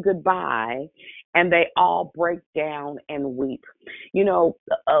kisses them goodbye, and they all break down and weep. You know,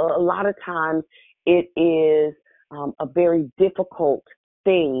 a lot of times it is a very difficult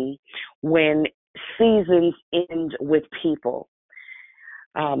thing when seasons end with people.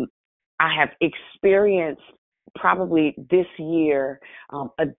 I have experienced probably this year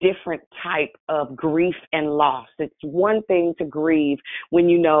a different type of grief and loss. It's one thing to grieve when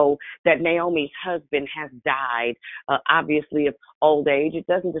you know that Naomi's husband has died, obviously of old age. It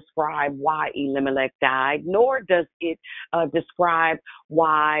doesn't describe why Elimelech died, nor does it describe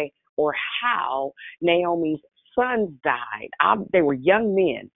why or how Naomi's sons died. They were young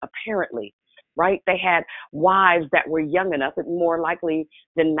men, apparently. Right? They had wives that were young enough. It more likely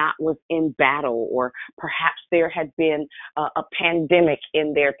than not was in battle, or perhaps there had been a pandemic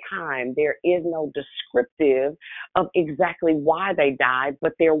in their time. There is no descriptive of exactly why they died,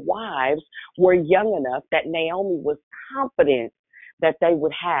 but their wives were young enough that Naomi was confident that they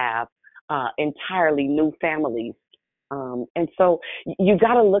would have entirely new families. And so you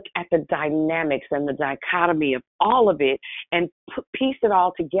got to look at the dynamics and the dichotomy of all of it and piece it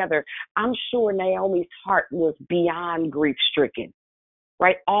all together. I'm sure Naomi's heart was beyond grief stricken,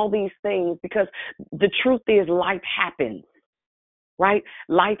 right? All these things, because the truth is life happens. Right?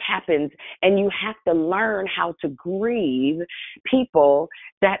 Life happens, and you have to learn how to grieve people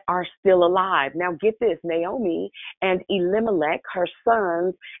that are still alive. Now, get this, Naomi and Elimelech, her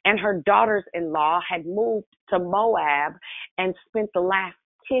sons and her daughters-in-law, had moved to Moab and spent the last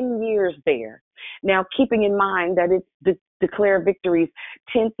 10 years there. Now, keeping in mind that it's the Declare Victory's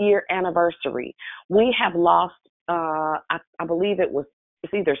 10th year anniversary, we have lost, I believe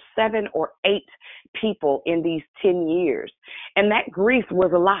it's either 7 or 8 people in these 10 years. And that grief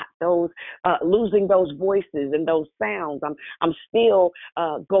was a lot. Those losing those voices and those sounds. I'm still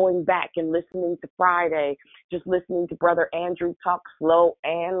going back and listening to Friday, just listening to Brother Andrew talk slow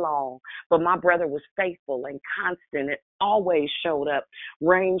and long. But my brother was faithful and constant. It always showed up.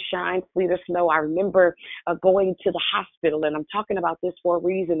 Rain, shine, sleet or snow. I remember going to the hospital, and I'm talking about this for a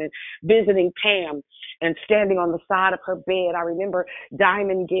reason, and visiting Pam and standing on the side of her bed. I remember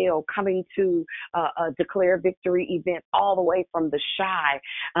Diamond Gale coming to a Declare Victory event all the way from the Shy.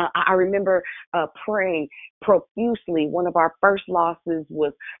 I remember praying profusely. One of our first losses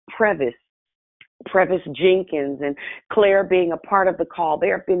was Previs Jenkins, and Claire being a part of the call.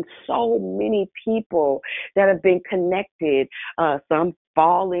 There have been so many people that have been connected. Some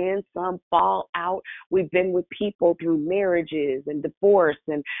fall in, some fall out. We've been with people through marriages and divorce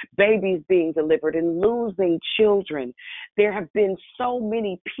and babies being delivered and losing children. There have been so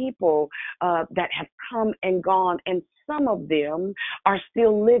many people that have come and gone, and some of them are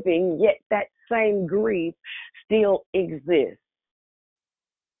still living, yet that same grief still exists.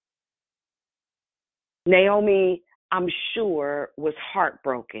 Naomi, I'm sure, was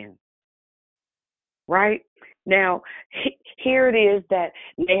heartbroken, right? Now, here it is that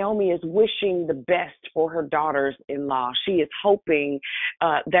Naomi is wishing the best for her daughters-in-law. She is hoping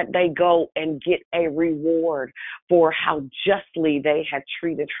that they go and get a reward for how justly they had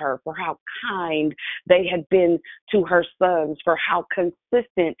treated her, for how kind they had been to her sons, for how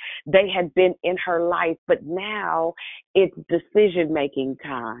consistent they had been in her life. But now it's decision-making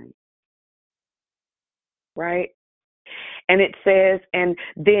time. Right? And it says, and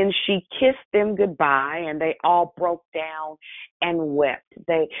then she kissed them goodbye, and they all broke down and wept.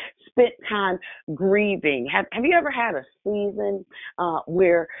 They spent time grieving. Have you ever had a season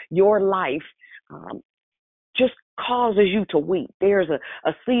where your life just causes you to weep. There's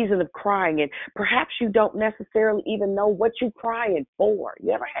a season of crying, and perhaps you don't necessarily even know what you're crying for.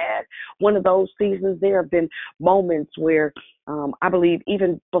 You ever had one of those seasons? There have been moments where I believe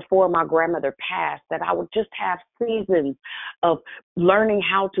even before my grandmother passed, that I would just have seasons of learning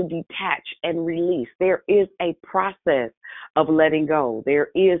how to detach and release. There is a process of letting go. There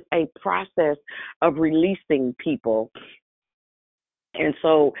is a process of releasing people. And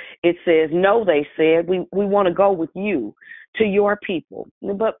so it says, no, they said, we want to go with you to your people.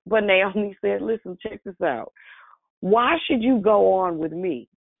 But Naomi said, listen, check this out. Why should you go on with me?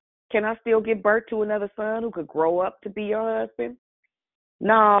 Can I still give birth to another son who could grow up to be your husband?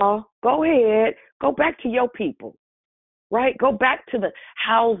 No, go ahead. Go back to your people, right? Go back to the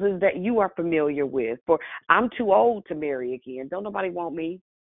houses that you are familiar with. For I'm too old to marry again. Don't nobody want me.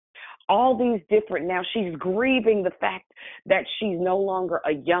 All these different, now she's grieving the fact that she's no longer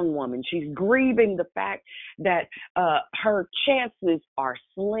a young woman. She's grieving the fact that her chances are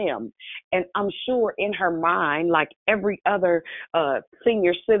slim. And I'm sure in her mind, like every other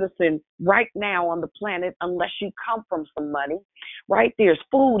senior citizen right now on the planet, unless you come from some money, right? There's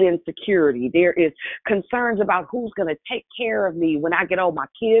food insecurity. There is concerns about who's going to take care of me when I get old. My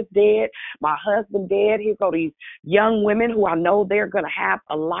kid's dead, my husband dead. Here go these young women who I know they're going to have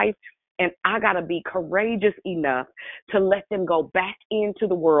a life. And I got to be courageous enough to let them go back into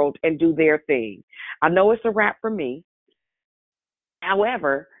the world and do their thing. I know it's a wrap for me.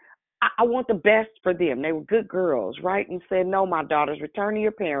 However, I want the best for them. They were good girls, right? And said, no, my daughters, return to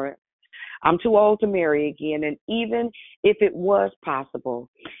your parents. I'm too old to marry again. And even if it was possible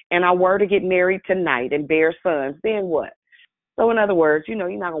and I were to get married tonight and bear sons, then what? So in other words, you're not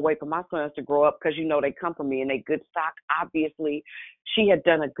going to wait for my sons to grow up because they come from me and they good stock. Obviously, she had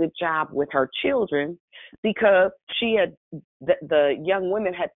done a good job with her children because the young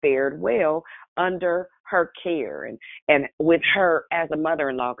women had fared well under her care and with her as a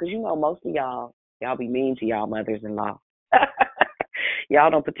mother-in-law. Because most of y'all be mean to y'all mothers-in-law. Y'all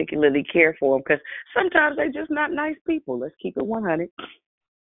don't particularly care for them because sometimes they're just not nice people. Let's keep it 100.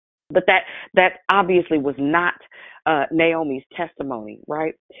 But that obviously was not Naomi's testimony,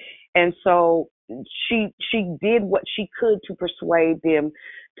 right? And so she did what she could to persuade them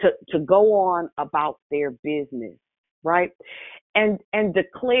to go on about their business, right? And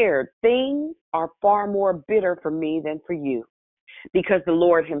declared, things are far more bitter for me than for you, because the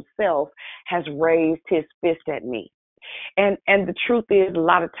Lord himself has raised his fist at me. And the truth is, a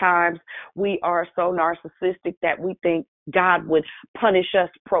lot of times we are so narcissistic that we think God would punish us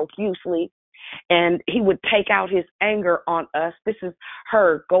profusely and he would take out his anger on us. This is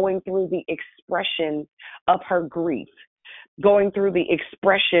her going through the expression of her grief, going through the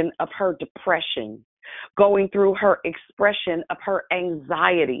expression of her depression, going through her expression of her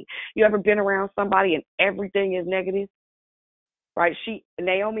anxiety. You ever been around somebody and everything is negative? Right?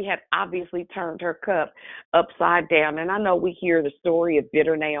 Naomi had obviously turned her cup upside down. And I know we hear the story of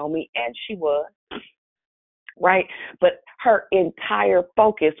bitter Naomi, and she was, right? But her entire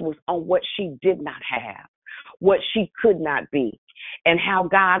focus was on what she did not have, what she could not be, and how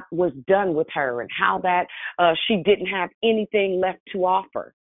God was done with her, and how that she didn't have anything left to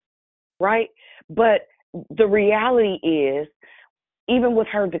offer, right? But the reality is, even with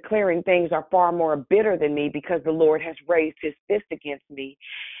her declaring things are far more bitter than me because the Lord has raised his fist against me.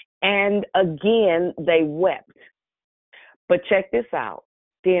 And again, they wept. But check this out.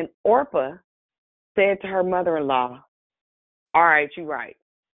 Then Orpah said to her mother-in-law, all right, you're right.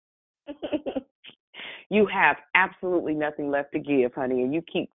 You have absolutely nothing left to give, honey, and you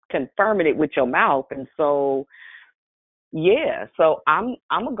keep confirming it with your mouth. And so, yeah, so I'm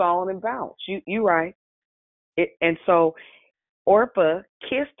going to go on and bounce. You right. And so Orpah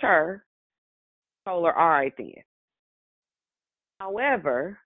kissed her, told her, all right then.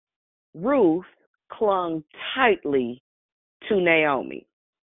 However, Ruth clung tightly to Naomi,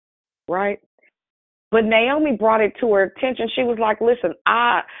 right? But Naomi brought it to her attention. She was like, listen,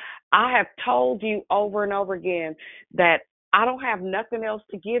 I have told you over and over again that I don't have nothing else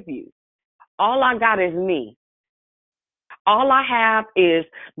to give you. All I got is me. All I have is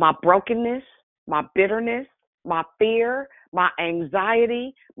my brokenness, my bitterness, my fear, my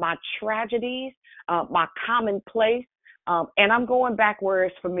anxiety, my tragedies, my commonplace, and I'm going back where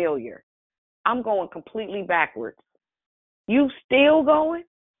it's familiar. I'm going completely backwards. You still going?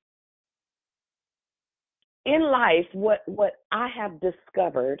 In life, what I have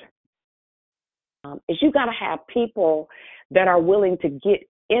discovered is you got to have people that are willing to get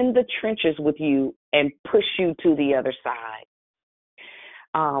in the trenches with you and push you to the other side.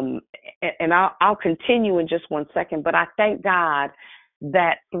 And I'll continue in just 1 second, but I thank God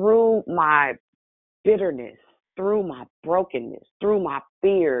that through my bitterness, through my brokenness, through my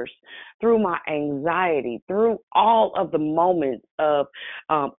fears, through my anxiety, through all of the moments of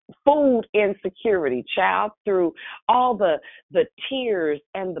food insecurity, child, through all the tears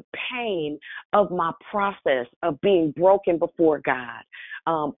and the pain of my process of being broken before God,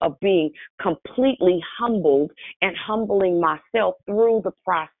 of being completely humbled and humbling myself through the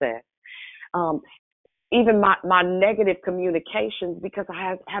process. Even my negative communications, because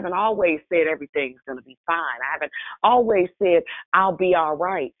I haven't always said everything's going to be fine. I haven't always said I'll be all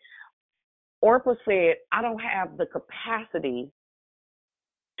right. Orpha said, I don't have the capacity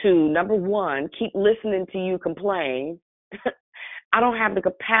to, number one, keep listening to you complain. I don't have the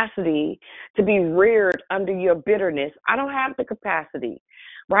capacity to be reared under your bitterness. I don't have the capacity,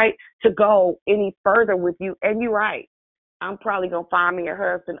 right, to go any further with you. And you're right. I'm probably going to find me a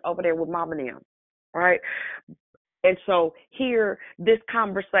husband over there with mom and them, right? And so here, this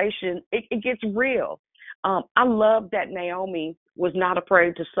conversation, it gets real. I love that Naomi was not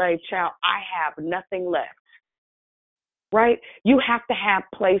afraid to say, child, I have nothing left, right? You have to have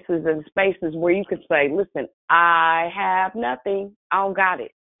places and spaces where you can say, listen, I have nothing. I don't got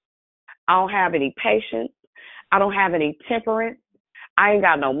it. I don't have any patience. I don't have any temperance. I ain't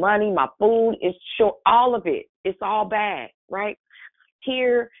got no money. My food is short. All of it. It's all bad, right?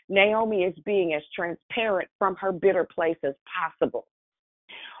 Here, Naomi is being as transparent from her bitter place as possible.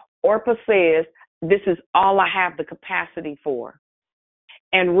 Orpah says, this is all I have the capacity for.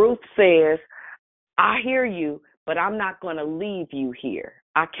 And Ruth says, I hear you, but I'm not going to leave you here.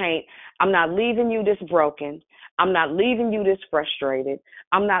 I'm not leaving you this broken. I'm not leaving you this frustrated.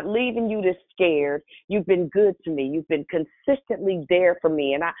 I'm not leaving you this scared. You've been good to me. You've been consistently there for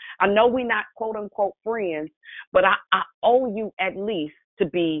me. And I know we're not quote unquote friends, but I owe you at least to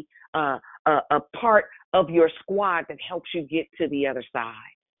be a part of your squad that helps you get to the other side,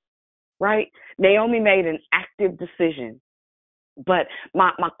 right? Naomi made an active decision. But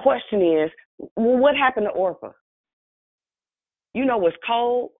my question is, well, what happened to Orpah? You know what's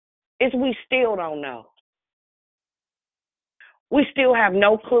cold is we still don't know. We still have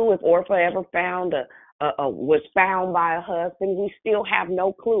no clue if Orpah ever was found by a husband. We still have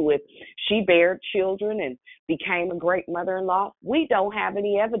no clue if she bared children and became a great mother-in-law. We don't have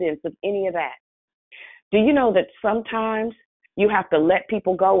any evidence of any of that. Do you know that sometimes you have to let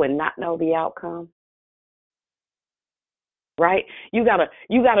people go and not know the outcome? Right? You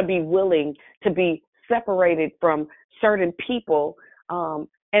gotta be willing to be separated from certain people,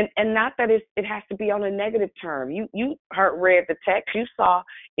 and not that it has to be on a negative term. You read the text. You saw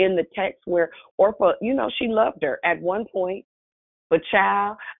in the text where Orpah, she loved her at one point, but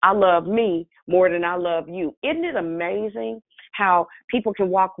child, I love me more than I love you. Isn't it amazing how people can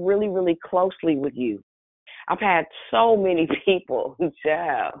walk really, really closely with you? I've had so many people,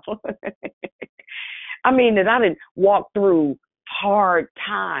 child. I mean, that I didn't walk through hard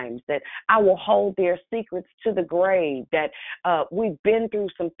times, that I will hold their secrets to the grave, that we've been through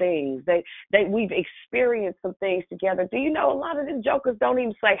some things, we've experienced some things together. Do you know a lot of these jokers don't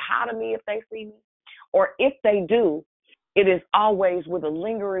even say hi to me if they see me? Or if they do, it is always with a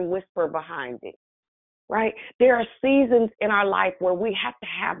lingering whisper behind it, right? There are seasons in our life where we have to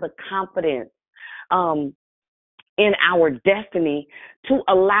have the confidence in our destiny to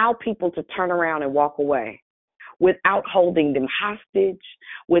allow people to turn around and walk away without holding them hostage,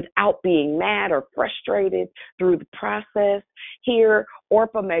 without being mad or frustrated through the process. Here,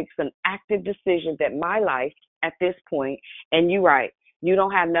 Orpah makes an active decision that my life at this point, and you're right, you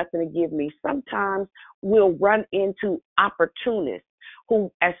don't have nothing to give me. Sometimes we'll run into opportunists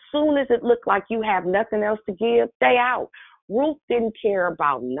who, as soon as it looked like you have nothing else to give, they out. Ruth didn't care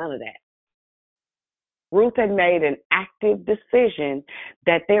about none of that. Ruth had made an active decision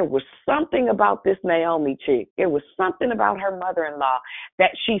that there was something about this Naomi chick. There was something about her mother-in-law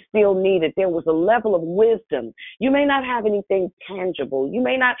that she still needed. There was a level of wisdom. You may not have anything tangible. You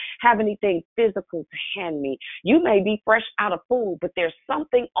may not have anything physical to hand me. You may be fresh out of food, but there's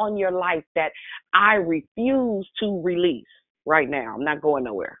something on your life that I refuse to release right now. I'm not going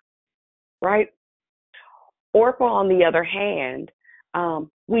nowhere, right? Orpah, on the other hand,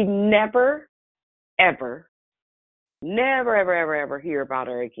 we never, ever hear about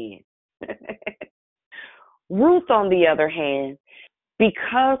her again. Ruth, on the other hand,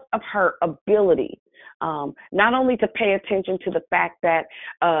 because of her ability, not only to pay attention to the fact that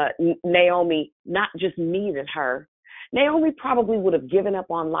Naomi not just needed her, Naomi probably would have given up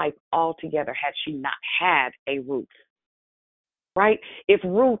on life altogether had she not had a Ruth. Right? If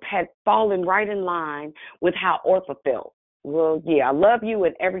Ruth had fallen right in line with how Orpah felt. Well, yeah, I love you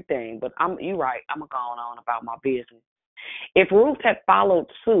and everything, but you're right. I'm going on about my business. If Ruth had followed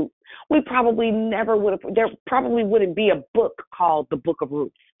suit, we probably never would have, there probably wouldn't be a book called the Book of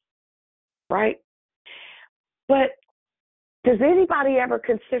Ruth, right? But does anybody ever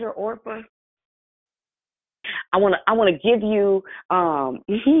consider Orpah? I want to give you I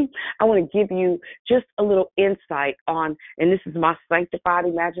want to give you just a little insight on, and this is my sanctified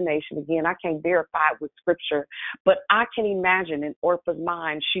imagination. Again, I can't verify it with scripture, but I can imagine in Orpah's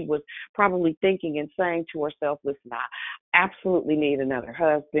mind, she was probably thinking and saying to herself, listen, I absolutely need another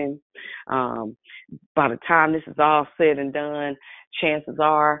husband. By the time this is all said and done, chances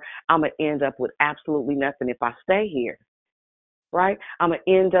are I'm going to end up with absolutely nothing if I stay here, right? I'm going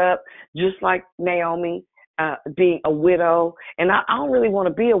to end up just like Naomi, being a widow. And I don't really want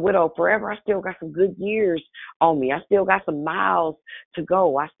to be a widow forever. I still got some good years on me. I still got some miles to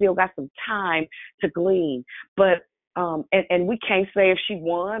go. I still got some time to glean. But and we can't say if she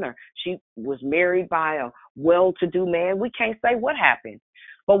won or she was married by a well-to-do man. We can't say what happened.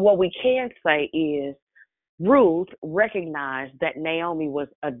 But what we can say is Ruth recognized that Naomi was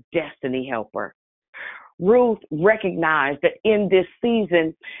a destiny helper. Ruth recognized that in this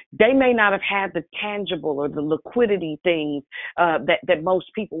season, they may not have had the tangible or the liquidity things that most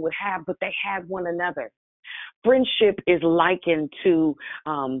people would have, but they had one another. Friendship is likened to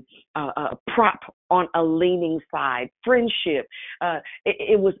a prop on a leaning side. Friendship,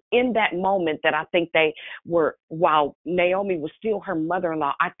 it was in that moment that I think they were, while Naomi was still her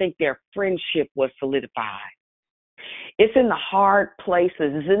mother-in-law, I think their friendship was solidified. It's in the hard places.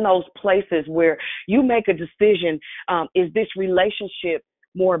 It's in those places where you make a decision. Is this relationship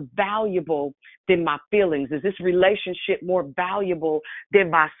more valuable than my feelings? Is this relationship more valuable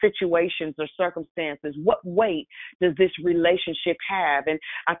than my situations or circumstances? What weight does this relationship have? And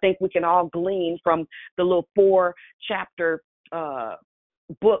I think we can all glean from the little 4-chapter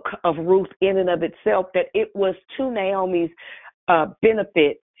book of Ruth in and of itself that it was to Naomi's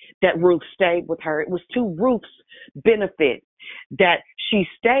benefit that Ruth stayed with her. It was to Ruth's benefit that she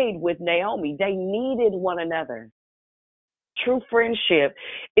stayed with Naomi. They needed one another. True friendship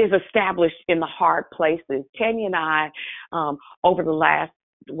is established in the hard places. Tanya and I, over the last,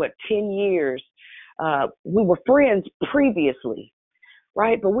 10 years, we were friends previously,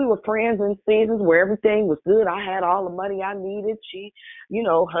 right? But we were friends in seasons where everything was good. I had all the money I needed. She,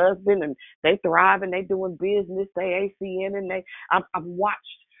 husband, and they thriving, they doing business, they ACN, and I've watched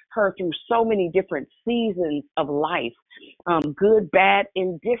her through so many different seasons of life, good, bad,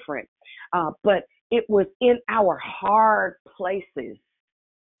 indifferent. But it was in our hard places.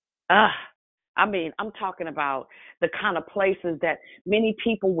 I'm talking about the kind of places that many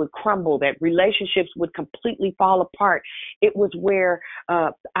people would crumble, that relationships would completely fall apart. It was where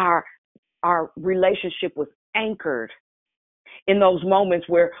our relationship was anchored in those moments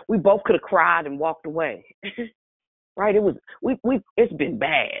where we both could have cried and walked away. Right? It's been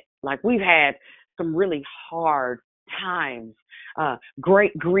bad. Like, we've had some really hard times,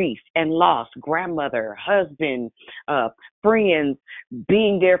 great grief and loss, grandmother, husband, friends,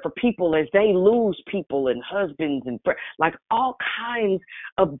 being there for people as they lose people and husbands and like all kinds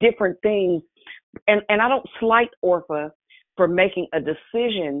of different things. And I don't slight Orpah for making a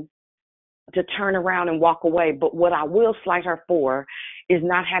decision to turn around and walk away. But what I will slight her for is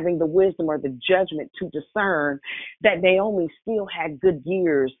not having the wisdom or the judgment to discern that Naomi still had good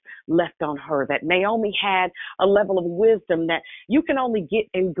years left on her, that Naomi had a level of wisdom that you can only get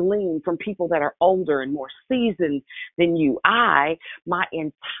and glean from people that are older and more seasoned than you. My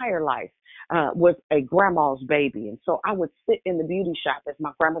entire life, was a grandma's baby. And so I would sit in the beauty shop as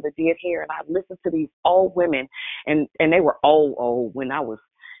my grandmother did hair, and I'd listen to these old women, and they were old when I was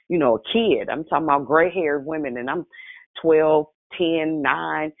a kid. I'm talking about gray-haired women, and I'm 12, 10,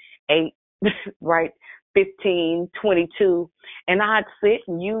 9, 8, right, 15, 22, and I'd sit,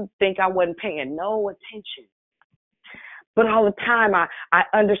 and you think I wasn't paying no attention. But all the time, I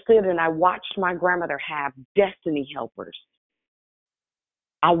understood, and I watched my grandmother have destiny helpers.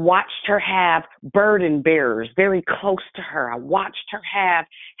 I watched her have burden bearers very close to her. I watched her have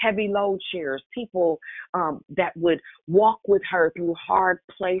heavy load sharers, people that would walk with her through hard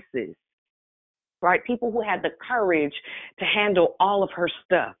places, right? People who had the courage to handle all of her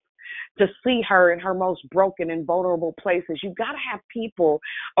stuff, to see her in her most broken and vulnerable places. You've got to have people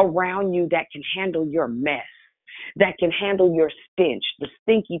around you that can handle your mess, that can handle your stench, the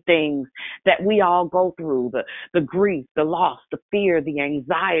stinky things that we all go through, the grief, the loss, the fear, the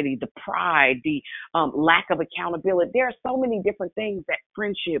anxiety, the pride, the lack of accountability. There are so many different things that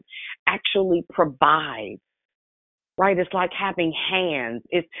friendship actually provides. right? It's like having hands.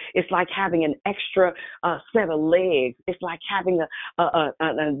 It's like having an extra set of legs. It's like having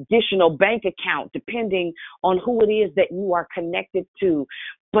an additional bank account, depending on who it is that you are connected to.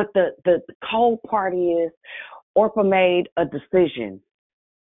 But the cold part is, Orpah made a decision,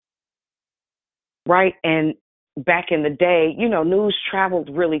 right? And back in the day, news traveled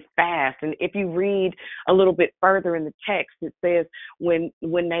really fast. And if you read a little bit further in the text, it says when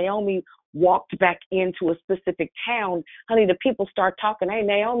Naomi walked back into a specific town, honey, the people start talking, hey,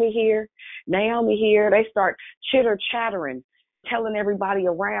 Naomi here, Naomi here. They start chitter chattering, telling everybody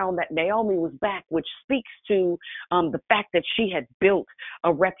around that Naomi was back, which speaks to the fact that she had built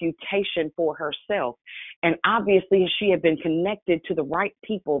a reputation for herself. And obviously, she had been connected to the right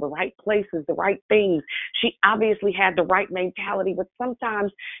people, the right places, the right things. She obviously had the right mentality, but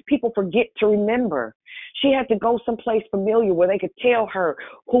sometimes people forget to remember. She had to go someplace familiar where they could tell her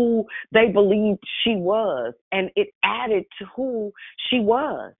who they believed she was, and it added to who she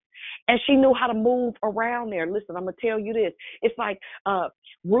was. And she knew how to move around there. Listen, I'm going to tell you this. It's like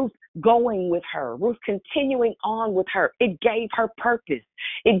Ruth going with her, Ruth continuing on with her. It gave her purpose.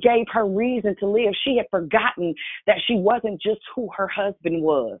 It gave her reason to live. She had forgotten that she wasn't just who her husband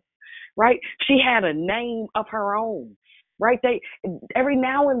was, right? She had a name of her own. Right? Every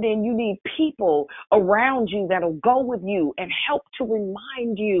now and then you need people around you that'll go with you and help to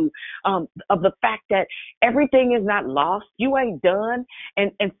remind you of the fact that everything is not lost. You ain't done,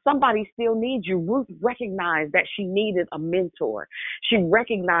 and somebody still needs you. Ruth recognized that she needed a mentor. She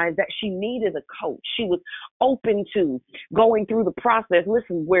recognized that she needed a coach. She was open to going through the process.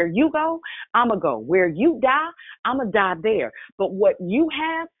 Listen, where you go, I'm going to go. Where you die, I'm going to die there. But what you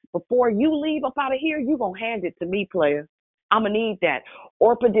have before you leave up out of here, you're going to hand it to me, player. I'm going to need that.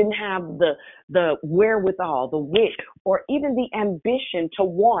 Orpah didn't have the wherewithal, the wit, or even the ambition to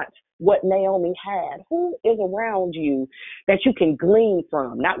want what Naomi had. Who is around you that you can glean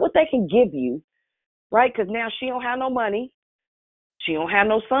from? Not what they can give you, right? Because now she don't have no money. She don't have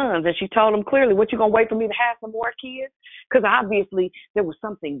no sons. And she told them clearly, what, you going to wait for me to have some more kids? Because obviously there was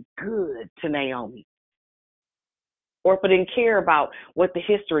something good to Naomi. Orpah didn't care about what the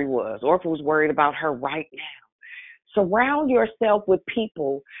history was. Orpah was worried about her right now. Surround yourself with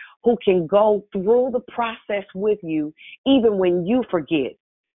people who can go through the process with you, even when you forget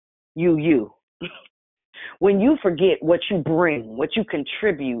you. When you forget what you bring, what you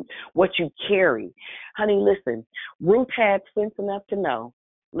contribute, what you carry. Honey, listen, Ruth had sense enough to know,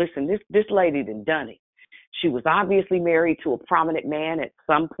 listen, this lady done it. She was obviously married to a prominent man at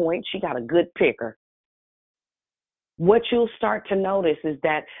some point. She got a good picker. What you'll start to notice is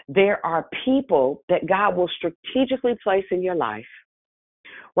that there are people that God will strategically place in your life,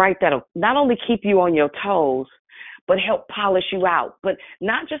 right, that'll not only keep you on your toes, but help polish you out. But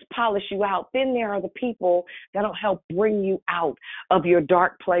not just polish you out. Then there are the people that'll help bring you out of your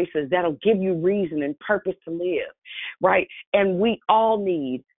dark places, that'll give you reason and purpose to live, right? And we all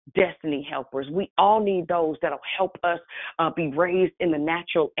need destiny helpers. We all need those that'll help us be raised in the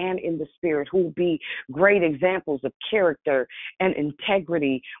natural and in the spirit, who will be great examples of character and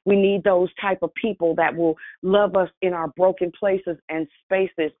integrity. We need those type of people that will love us in our broken places and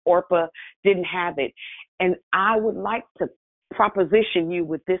spaces. Orpah didn't have it. And I would like to proposition you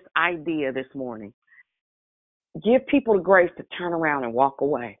with this idea this morning. Give people the grace to turn around and walk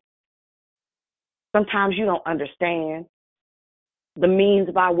away. Sometimes you don't understand. The means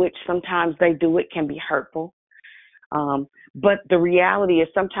by which sometimes they do it can be hurtful. But the reality is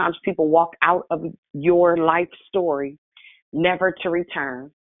sometimes people walk out of your life story never to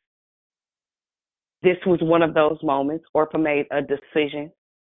return. This was one of those moments. Orpah made a decision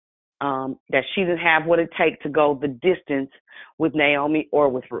that she didn't have what it takes to go the distance with Naomi or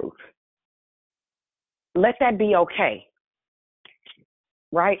with Ruth. Let that be okay,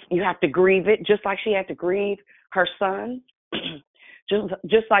 right? You have to grieve it, just like she had to grieve her son,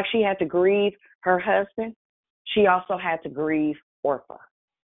 just like she had to grieve her husband. She also had to grieve Orpah.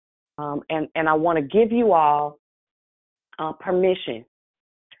 And I want to give you all permission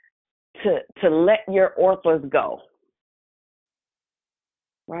to let your Orpahs go,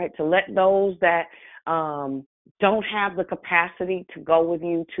 right? To let those that don't have the capacity to go with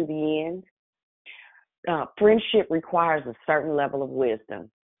you to the end. Friendship requires a certain level of wisdom.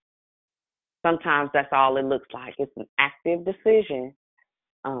 Sometimes that's all it looks like. It's an active decision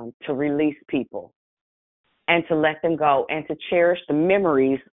to release people and to let them go and to cherish the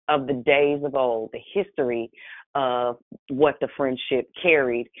memories of the days of old, the history of what the friendship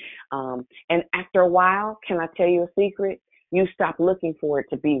carried. And after a while, can I tell you a secret? You stop looking for it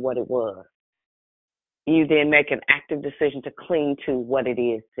to be what it was. You then make an active decision to cling to what it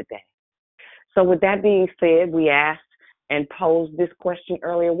is today. So with that being said, we asked and posed this question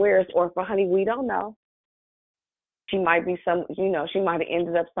earlier, where is Orpha? Honey, we don't know. She might be she might have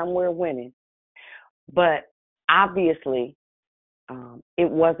ended up somewhere winning. But obviously, it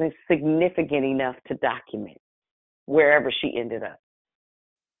wasn't significant enough to document wherever she ended up.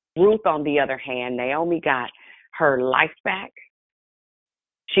 Ruth, on the other hand, Naomi got her life back.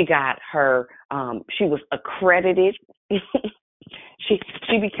 She got her, she was accredited.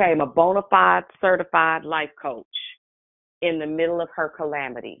 She became a bona fide certified life coach in the middle of her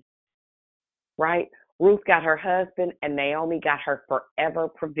calamity, right? Ruth got her husband and Naomi got her forever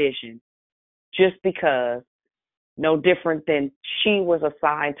provision, just because, no different than she was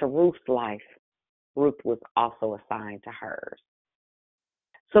assigned to Ruth's life, Ruth was also assigned to hers.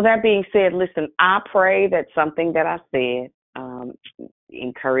 So that being said, listen, I pray that something that I said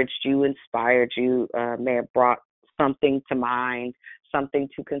encouraged you, inspired you, may have brought something to mind, something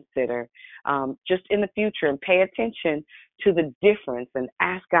to consider just in the future, and pay attention to the difference and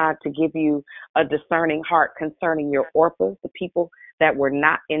ask God to give you a discerning heart concerning your orphans, the people that were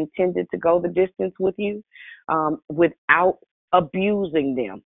not intended to go the distance with you, without abusing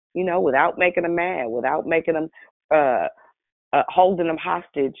them, without making them mad, without making them holding them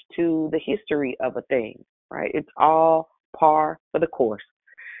hostage to the history of a thing, right? It's all par for the course.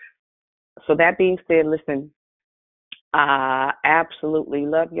 So that being said, listen, I absolutely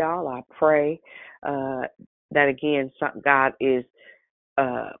love y'all. I pray that, again, God is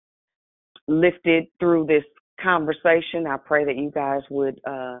lifted through this conversation. I pray that you guys would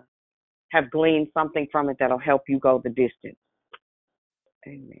have gleaned something from it that'll help you go the distance.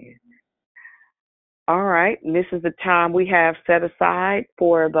 Amen. All right. This is the time we have set aside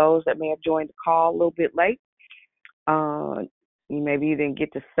for those that may have joined the call a little bit late. Maybe you didn't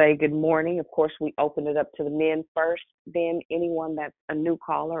get to say good morning. Of course, we open it up to the men first, then anyone that's a new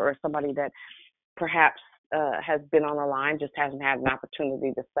caller or somebody that perhaps has been on the line, just hasn't had an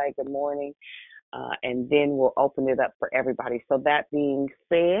opportunity to say good morning, and then we'll open it up for everybody. So that being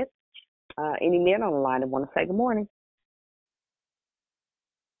said, any men on the line that want to say good morning?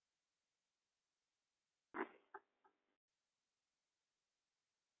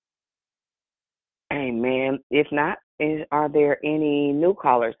 Amen. If not, are there any new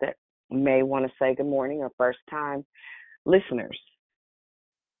callers that may want to say good morning, or first-time listeners?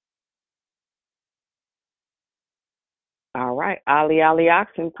 All right. Ali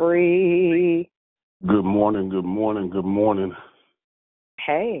Oxenfree. Good morning, good morning, good morning.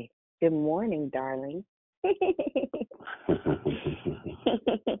 Hey, good morning, darling.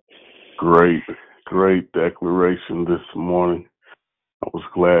 Great declaration this morning. I was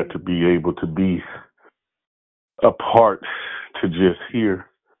glad to be able to be a part to just hear.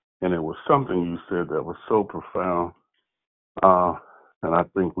 And it was something you said that was so profound. And I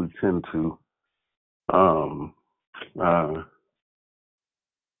think we tend to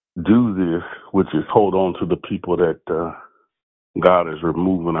do this, which is hold on to the people that God is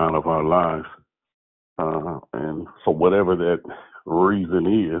removing out of our lives. And for whatever that reason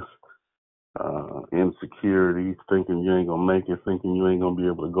is, insecurity, thinking you ain't going to make it, thinking you ain't going to be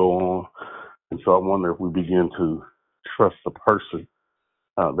able to go on. And so I wonder if we begin to trust the person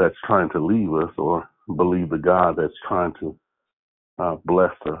that's trying to leave us, or believe the God that's trying to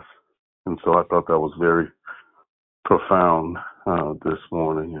bless us. And so I thought that was very profound this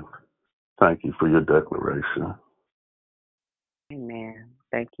morning. And thank you for your declaration. Amen.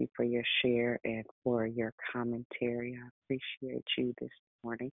 Thank you for your share and for your commentary. I appreciate you this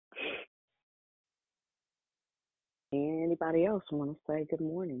morning. Anybody else want to say good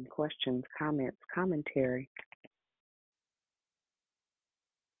morning? Questions, comments, commentary?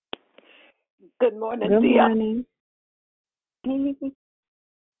 Good morning, Good Dionne. morning.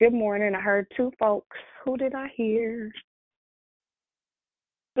 Good morning. I heard two folks. Who did I hear?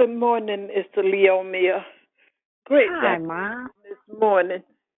 Good morning, it's the Leomia. Great Hi, Ma. this morning.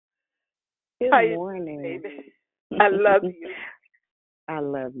 Good How morning. you doing, baby? I love you. I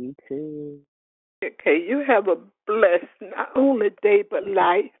love you too. Okay, you have a blessed, not only day, but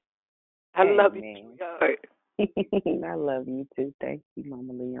life. I Amen. love you, sweetheart. I love you too. Thank you,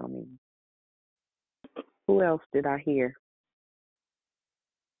 Mama Leonie. Who else did I hear?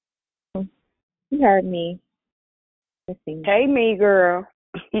 You heard me. Let's see. Hey, me girl.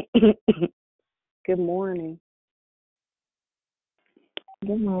 Good morning.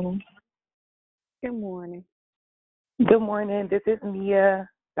 Good morning. Good morning. Good morning. This is Mia.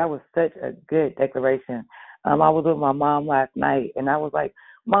 That was such a good declaration. I was with my mom last night, and I was like,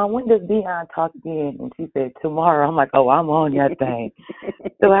 Mom, when does Dionne talk again? And she said, tomorrow. I'm like, oh, I'm on that thing.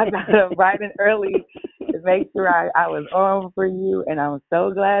 So I got up bright and early this to make sure I was on for you, and I'm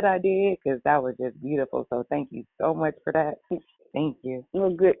so glad I did because that was just beautiful. So thank you so much for that. Thank you.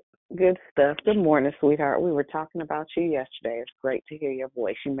 Well, good stuff. Good morning, sweetheart. We were talking about you yesterday. It's great to hear your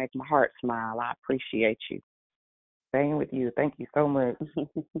voice. You make my heart smile. I appreciate you. Same with you. Thank you so much.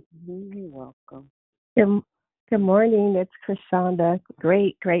 You're welcome. Good morning. It's Krishanda.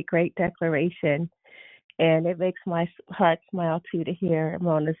 Great declaration. And it makes my heart smile, too, to hear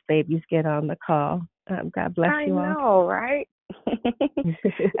Mona's babies get on the call. God bless you all. I know, right?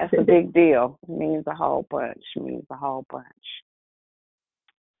 That's a big deal. It means a whole bunch.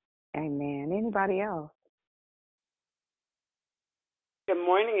 Amen. Anybody else? Good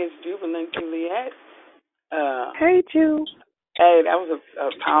morning. It's Jubilant Juliet. Hey, Ju. Hey, that was a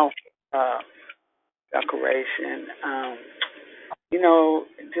powerful declaration.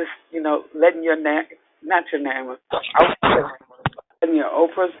 Letting your name, not your name, letting your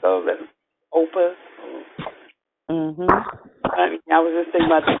opus go, opus. Mhm. I was just thinking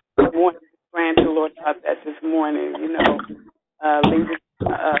about this morning, praying to the Lord about that this morning. Leading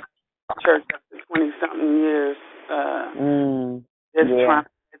church after 20-something years, trying to let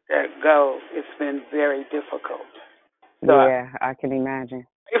that go. It's been very difficult. So I can imagine.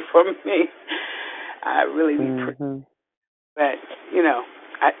 For me, I really need but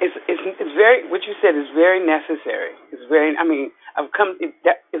it's very, what you said is very necessary. It's very,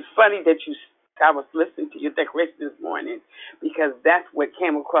 it's funny that I was listening to your declaration this morning because that's what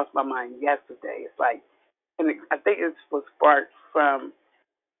came across my mind yesterday. It's like, and I think it was sparked from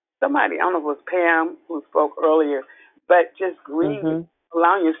somebody, I don't know if it was Pam who spoke earlier, but just grieving,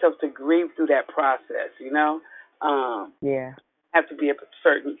 allowing yourself to grieve through that process, have to be a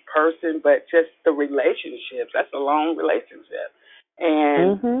certain person, but just the relationships. That's a long relationship.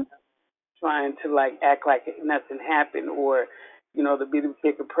 And trying to act like nothing happened or, to be the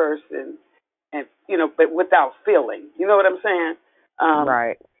bigger person and, but without feeling. You know what I'm saying?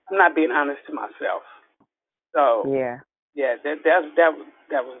 Right. I'm not being honest to myself. So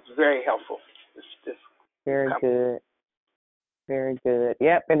that was very helpful. Very good. Very good.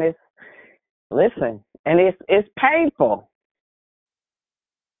 Yep, and it's painful.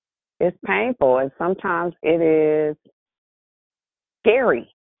 It's painful, and sometimes it is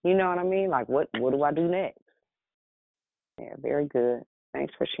scary. You know what I mean? Like, what do I do next? Yeah, very good.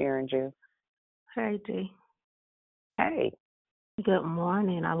 Thanks for sharing, Ju. Hey, Dee. Hey. Good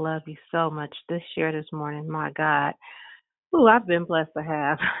morning. I love you so much. This share this morning, my God. Ooh, I've been blessed to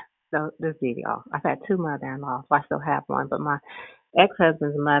have this video. I've had two mother-in-laws. I still have one, but my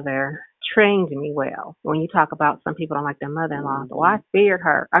ex-husband's mother trained me well. When you talk about some people don't like their mother-in-law, so I feared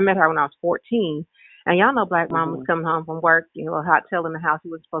her. I met her when I was 14, and y'all know Black Mom was coming home from work, hot tail in the house. He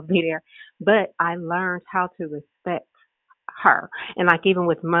was supposed to be there, but I learned how to respect her. And like even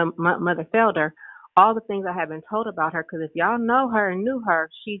with Mother Felder, all the things I have been told about her, because if y'all know her and knew her,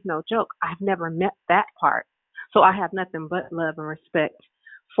 she's no joke. I've never met that part. So I have nothing but love and respect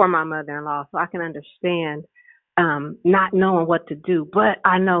for my mother-in-law. So I can understand not knowing what to do. But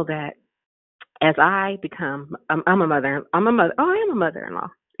I know that as I become, I am a mother-in-law.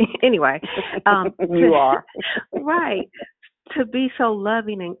 Anyway. You are. Right. To be so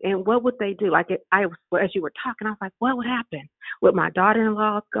loving and what would they do? As you were talking, I was like, what would happen? Would my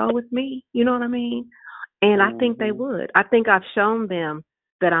daughter-in-law go with me? You know what I mean? And I think they would. I think I've shown them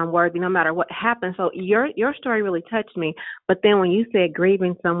that I'm worthy no matter what happens. So your story really touched me. But then when you said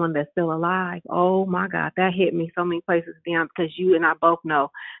grieving someone that's still alive, oh my God, that hit me so many places, Dionne, because you and I both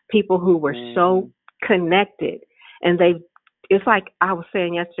know people who were so connected, and it's like I was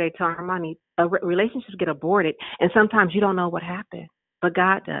saying yesterday to Armani, relationships get aborted, and sometimes you don't know what happened, but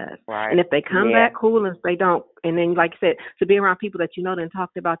God does. Right. And if they come back, cool, and if they don't, and then like you said, to be around people that you know then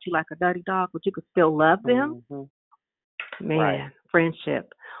talked about you like a dirty dog, but you could still love them. Man,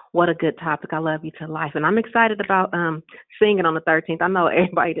 friendship. What a good topic. I love you to life. And I'm excited about singing on the 13th. I know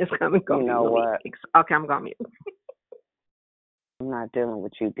everybody that's coming. You know what? Okay, I'm going to mute. I'm not dealing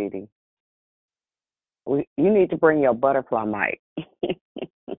with you, Didi. You need to bring your butterfly mic.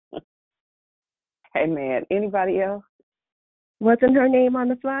 Hey, man, anybody else? Wasn't her name on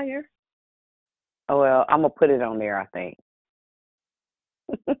the flyer? Oh, well, I'm going to put it on there, I think.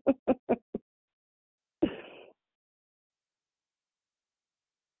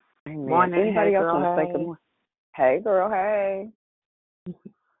 Hey, man. Morning. Anybody Hey, else girl, want to say good morning? Hey, girl, hey.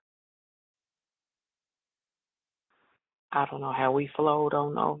 I don't know how we flowed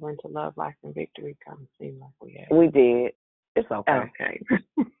on over into Love, Life, and Victory. Kind of seemed like we had. We did. It's okay. Okay.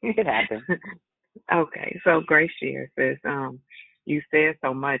 It happened. Okay. So Grace shares says, you said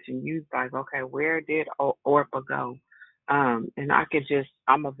so much, and you like, okay, where did Orpah go? And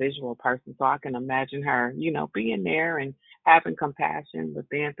I'm a visual person, so I can imagine her, being there and having compassion, but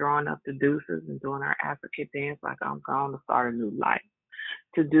then throwing up the deuces and doing her African dance like I'm going to start a new life,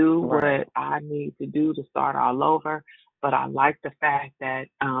 to do Right. what I need to do to start all over. But I like the fact that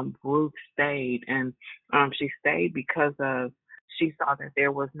Ruth stayed, and she stayed because she saw that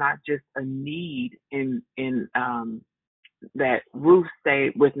there was not just a need in that Ruth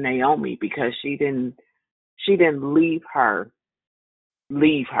stayed with Naomi because she didn't leave her.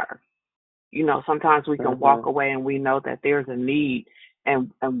 Sometimes we can walk away and we know that there's a need,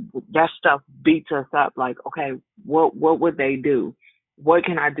 and that stuff beats us up like, okay, what would they do? What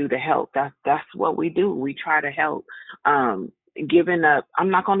can I do to help? That's what we do. We try to help. Giving up, I'm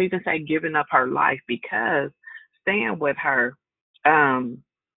not going to even say giving up her life, because staying with her and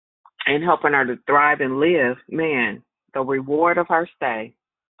helping her to thrive and live, man, the reward of her stay,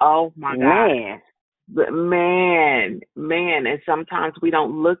 oh my God. Man. But man, and sometimes we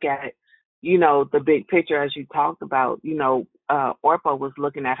don't look at, the big picture, as you talked about. Orpah was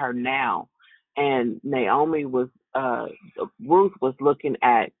looking at her now, and Ruth was looking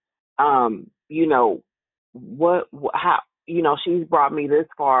at, how, she's brought me this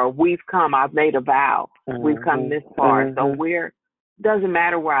far. I've made a vow. We've come this far. So doesn't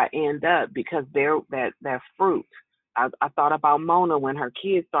matter where I end up, because that fruit. I thought about Mona when her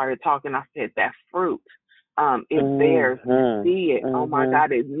kids started talking. I said that fruit is theirs. You see it. Oh my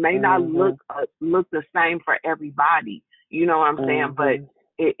God! It may not look the same for everybody. You know what I'm saying? But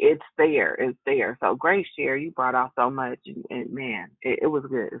it's there. It's there. So great share. You brought out so much, and man, it was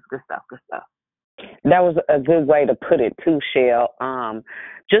good. It's good stuff. Good stuff. That was a good way to put it too, Shell.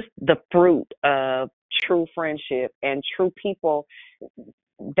 Just the fruit of true friendship and true people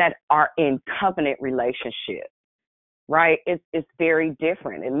that are in covenant relationship. Right? It's very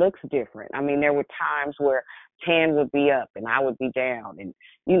different. It looks different. I mean, there were times where Tan would be up and I would be down, and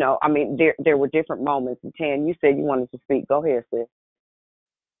there were different moments. And Tan, you said you wanted to speak. Go ahead, sis.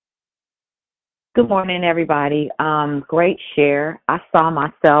 Good morning, everybody. Great share. I saw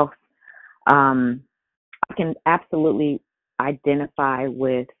myself. I can absolutely identify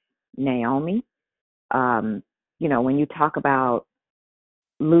with Naomi. When you talk about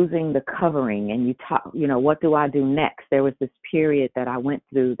losing the covering, and you talk, what do I do next? There was this period that I went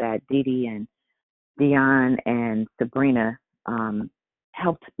through that Dee and Dionne and Sabrina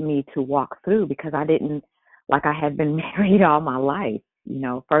helped me to walk through, because I didn't, like, I had been married all my life.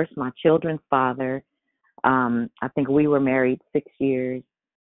 First my children's father. I think we were married 6 years.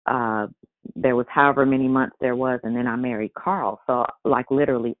 There was however many months there was, and then I married Carl. So like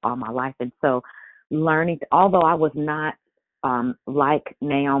literally all my life. And so learning, although I was not like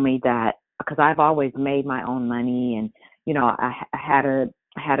Naomi, that because I've always made my own money, and I had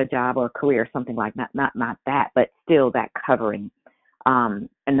a job or a career or something like that, not that, but still that covering, and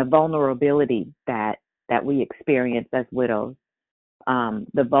the vulnerability that we experience as widows,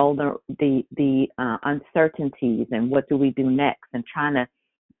 the uncertainties, and what do we do next, and trying to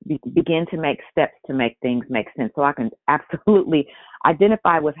begin to make steps to make things make sense. So I can absolutely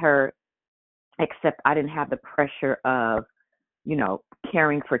identify with her, except I didn't have the pressure of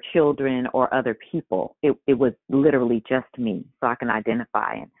caring for children or other people. It was literally just me. So I can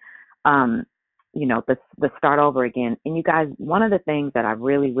identify, and the start over again. And you guys, one of the things that I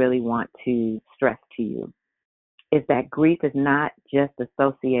really, really want to stress to you is that grief is not just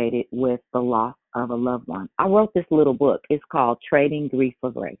associated with the loss of a loved one. I wrote this little book. It's called Trading Grief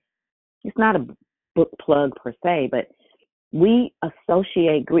for Grace. It's not a book plug per se, but we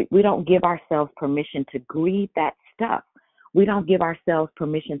associate grief. We don't give ourselves permission to grieve that stuff. We don't give ourselves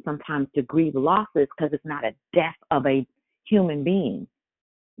permission sometimes to grieve losses, because it's not a death of a human being,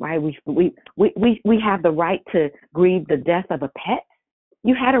 right? We have the right to grieve the death of a pet.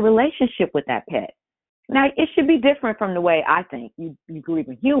 You had a relationship with that pet. Now it should be different from the way I think you grieve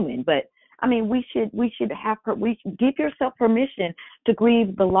a human, but I mean we should give yourself permission to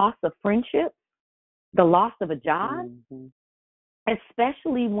grieve the loss of friendship, the loss of a job,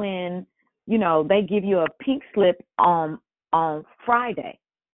 especially when they give you a pink slip on Friday,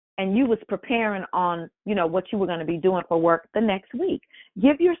 and you was preparing on what you were going to be doing for work the next week.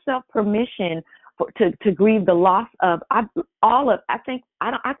 Give yourself permission to grieve the loss of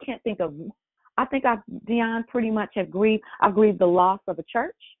Dionne pretty much have grieved. I've grieved the loss of a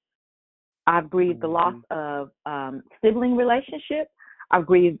church. I've grieved the loss of sibling relationship. I've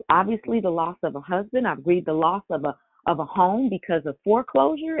grieved obviously the loss of a husband. I've grieved the loss of a home because of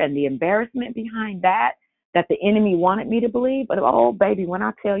foreclosure and the embarrassment behind that the enemy wanted me to believe. But oh baby, when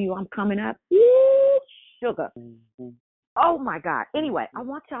I tell you I'm coming up, woo, sugar. Oh my God. Anyway, I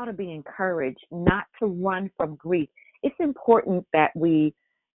want y'all to be encouraged not to run from grief. it's important that we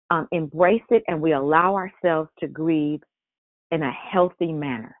embrace it and we allow ourselves to grieve in a healthy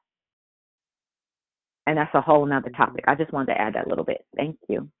manner. And that's a whole nother topic. I just wanted to add that a little bit. Thank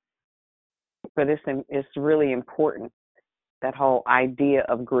you. But it's really important, that whole idea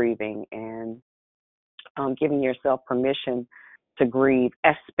of grieving and giving yourself permission to grieve,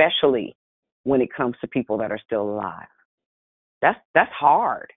 especially when it comes to people that are still alive. That's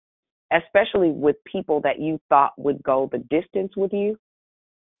hard, especially with people that you thought would go the distance with you,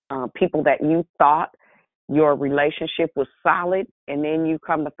 people that you thought your relationship was solid, and then you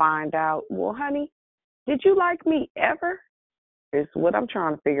come to find out, well, honey, did you like me ever? Is what I'm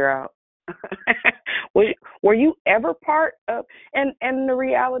trying to figure out. Were you ever part of? And the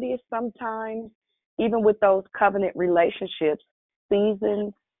reality is, sometimes, even with those covenant relationships,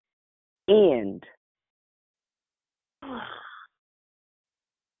 seasons end.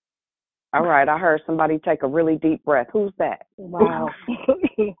 All right, I heard somebody take a really deep breath. Who's that? Wow.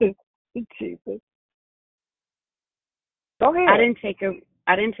 Jesus. Go ahead. I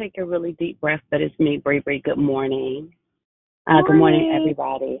didn't take a really deep breath, but it's me, Bree. Good morning. Good morning,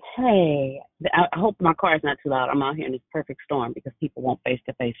 everybody. Hey, I hope my car is not too loud. I'm out here in this perfect storm because people want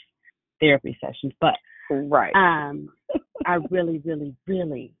face-to-face therapy sessions. But right, I really, really,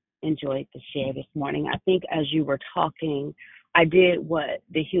 really enjoyed the share this morning. I think as you were talking, I did what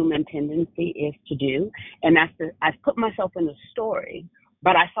the human tendency is to do, and I put myself in the story,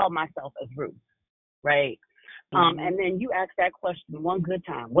 but I saw myself as Ruth, right? And then you asked that question one good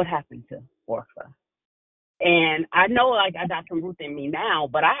time. What happened to Orpha? And I know, like, I got some Ruth in me now,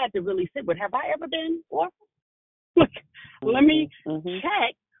 but I had to really sit with, have I ever been Orpha? Let me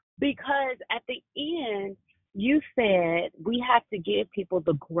check, because at the end, you said we have to give people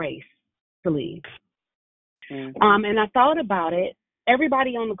the grace to leave. And I thought about it.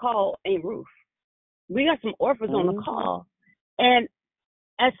 Everybody on the call ain't Ruth. We got some orphans on the call. And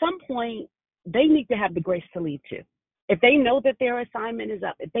at some point, they need to have the grace to leave too. If they know that their assignment is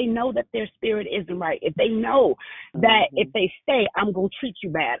up, if they know that their spirit isn't right, if they know that if they stay, I'm going to treat you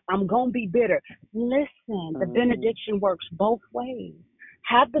bad, I'm going to be bitter. Listen, the benediction works both ways.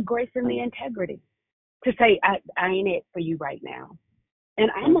 Have the grace and the integrity to say, I ain't it for you right now. And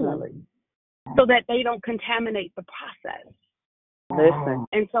I'm going to leave, so that they don't contaminate the process. Listen.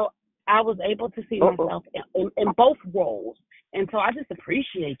 And so I was able to see myself in both roles. And so I just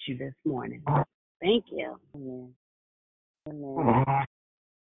appreciate you this morning. Thank you.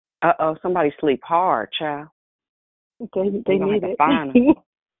 Uh-oh, somebody sleep hard, child. They need it. Find them.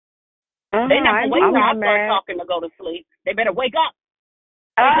 They not going to wait till I start talking to go to sleep. They better wake up.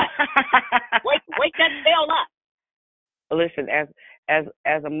 Wake that hell up. Listen,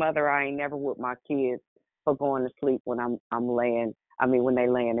 as a mother, I ain't never with my kids for going to sleep when when they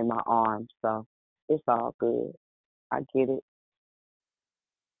laying in my arms. So it's all good. I get it.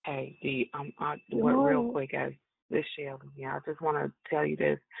 Hey, Dee, real quick, as this Shelly, I just want to tell you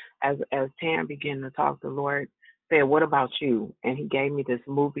this. As Tam began to talk, the Lord said, "What about you?" And He gave me this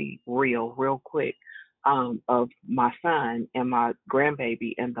movie reel, real quick, of my son and my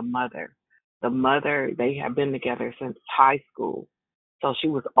grandbaby and the mother. The mother, they have been together since high school, so she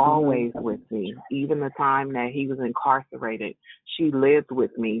was always with me. Even the time that he was incarcerated, she lived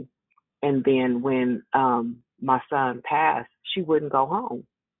with me. And then when my son passed, she wouldn't go home.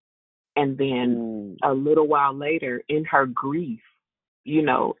 And then a little while later, in her grief,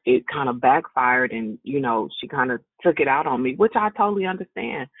 it kind of backfired, and, she kind of took it out on me, which I totally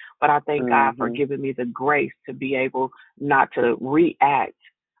understand. But I thank God for giving me the grace to be able not to react,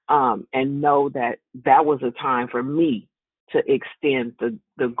 and know that that was a time for me to extend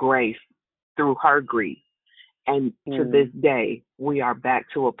the grace through her grief. And to this day, we are back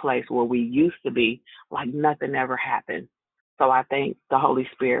to a place where we used to be, like nothing ever happened. So I thank the Holy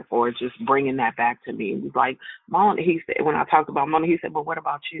Spirit for just bringing that back to me. He was like, Mona, he said, when I talked about Mona, he said, but what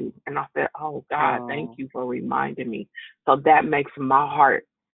about you? And I said, oh, God, thank you for reminding me. So that makes my heart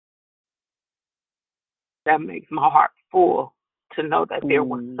full to know that there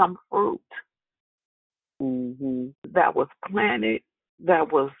was some fruit that was planted,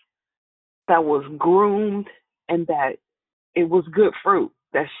 that was groomed, and that it was good fruit,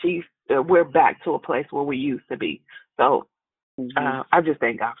 that we're back to a place where we used to be. So I just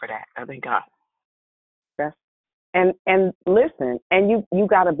thank God for that. I thank God. Yes. And listen, and you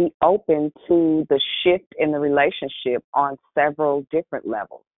got to be open to the shift in the relationship on several different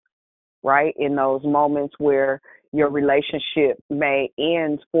levels, right? In those moments where your relationship may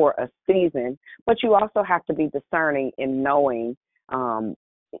end for a season, but you also have to be discerning in knowing,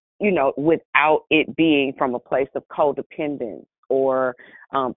 without it being from a place of codependence or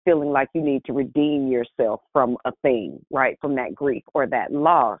feeling like you need to redeem yourself from a thing, right, from that grief or that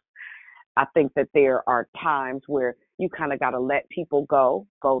loss. I think that there are times where you kind of got to let people go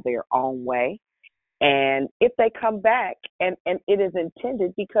their own way. And if they come back, and it is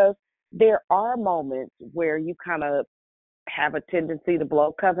intended, because there are moments where you kind of have a tendency to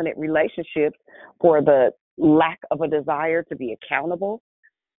blow covenant relationships for the lack of a desire to be accountable,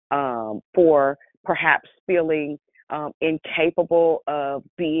 for perhaps feeling incapable of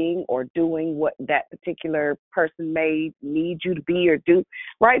being or doing what that particular person may need you to be or do,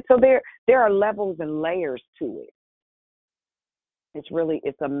 right? So there are levels and layers to it.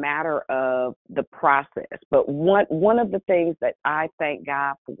 It's a matter of the process. But one of the things that I thank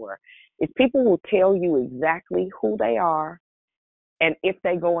God for is people will tell you exactly who they are and if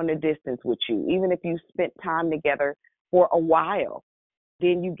they go in the distance with you, even if you spent time together for a while.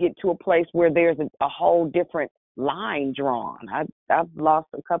 Then you get to a place where there's a whole different line drawn. I've lost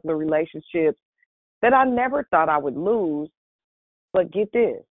a couple of relationships that I never thought I would lose, but get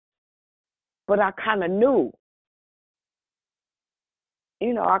this. But I kind of knew.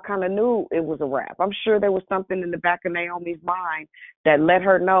 I kind of knew it was a wrap. I'm sure there was something in the back of Naomi's mind that let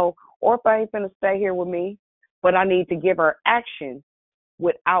her know, Orpha ain't going to stay here with me, but I need to give her action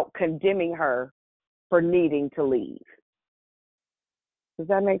without condemning her for needing to leave. Does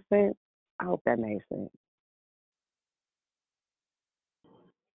that make sense? I hope that makes sense.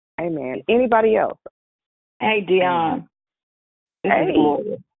 Amen. Anybody else? Hey, Dionne. Hey.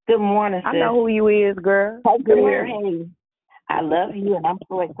 Good morning, sis. I know who you is, girl. Hey, girl. Hey. I love you, and I'm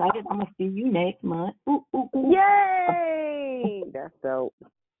so excited. I'm going to see you next month. Ooh, ooh, ooh. Yay! That's dope.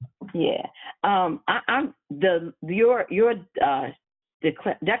 Yeah. Your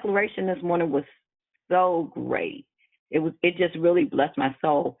declaration this morning was so great. It just really blessed my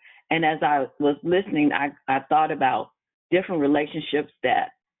soul. And as I was listening, I thought about different relationships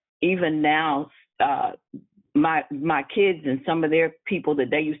that even now, my kids and some of their people that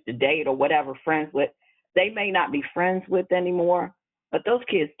they used to date or whatever, friends with, they may not be friends with anymore, but those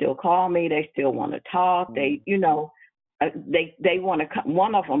kids still call me. They still want to talk. They want to come.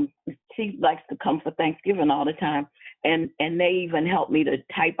 One of them, she likes to come for Thanksgiving all the time, and they even help me to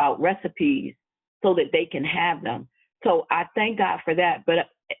type out recipes so that they can have them. So I thank God for that. But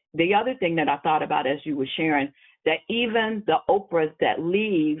the other thing that I thought about as you were sharing, that even the Oprahs that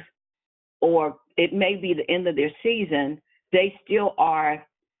leave, or it may be the end of their season, they still are,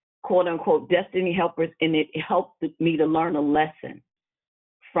 quote unquote, destiny helpers, and it helped me to learn a lesson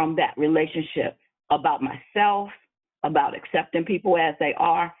from that relationship about myself, about accepting people as they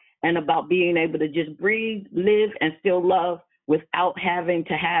are, and about being able to just breathe, live, and still love without having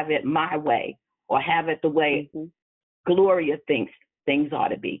to have it my way or have it the way Gloria thinks things ought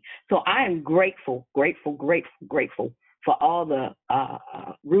to be. So I am grateful for all the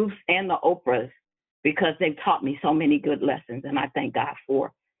Ruths and the Oprahs, because they've taught me so many good lessons, and I thank God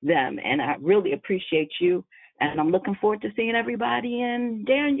for them. And I really appreciate you, and I'm looking forward to seeing everybody in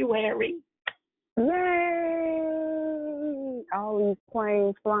January. Yay! All these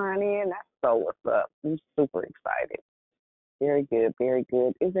planes flying in. That's so what's up. I'm super excited. Very good, very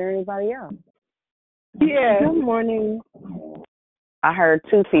good. Is there anybody else? Yeah. Good morning. I heard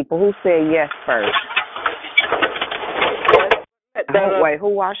two people. Who said yes first? Wait, who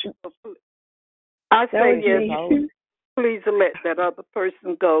watched it? I say yes. Please let that other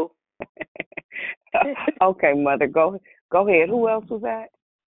person go. Okay, Mother, go ahead. Who else was that?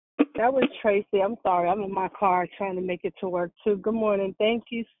 That was Tracy. I'm sorry. I'm in my car trying to make it to work, too. Good morning. Thank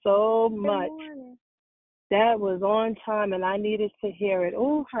you so much. That was on time, and I needed to hear it.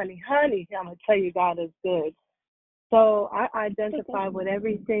 Oh, honey, I'm going to tell you, God is good. So I identify with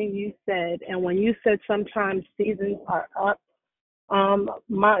everything you said. And when you said sometimes seasons are up,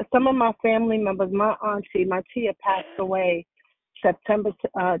 some of my family members, my auntie, my tia passed away September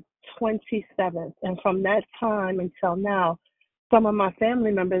 27th. And from that time until now, some of my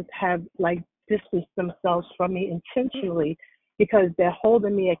family members have distanced themselves from me intentionally because they're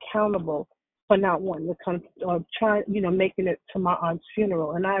holding me accountable for not wanting to come or trying, making it to my aunt's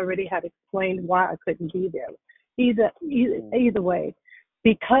funeral. And I already had explained why I couldn't be there. Either way,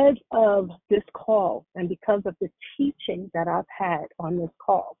 because of this call and because of the teaching that I've had on this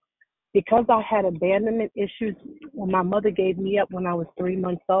call, because I had abandonment issues when my mother gave me up when I was 3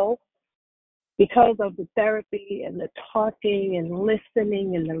 months old, because of the therapy and the talking and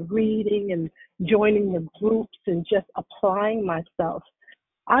listening and the reading and joining the groups and just applying myself,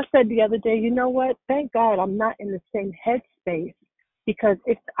 I said the other day, you know what? Thank God I'm not in the same headspace, because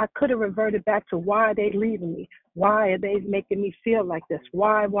if I could have reverted back to why are they leaving me? Why are they making me feel like this?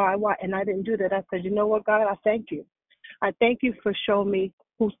 Why? And I didn't do that. I said, you know what, God, I thank you. I thank you for showing me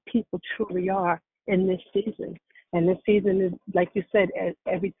who people truly are in this season. And this season is, like you said,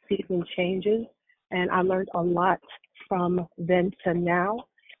 every season changes. And I learned a lot from then to now.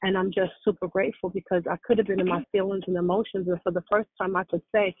 And I'm just super grateful because I could have been in my feelings and emotions. And for the first time, I could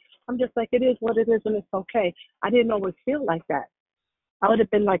say, I'm just like, it is what it is and it's okay. I didn't always feel like that. I would have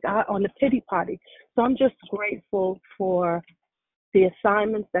been like on the pity party. So I'm just grateful for the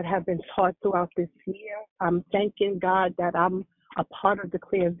assignments that have been taught throughout this year. I'm thanking God that I'm a part of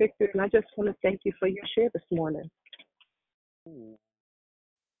Declare Victory. And I just want to thank you for your share this morning.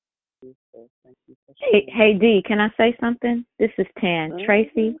 Hey, D, can I say something? This is Tan.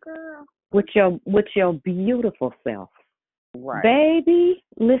 Tracy, with your beautiful self. Right. Baby,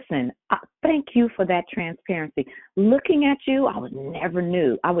 listen, thank you for that transparency. Looking at you, I would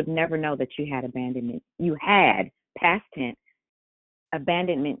never know that you had abandonment. You had, past tense,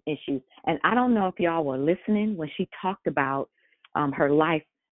 abandonment issues. And I don't know if y'all were listening when she talked about her life.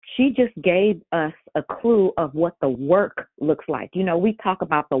 She just gave us a clue of what the work looks like. You know, we talk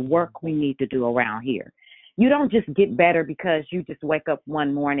about the work we need to do around here. You don't just get better because you just wake up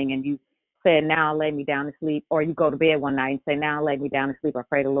one morning and you say, now I'll lay me down to sleep, or you go to bed one night and say, now I'll lay me down to sleep. I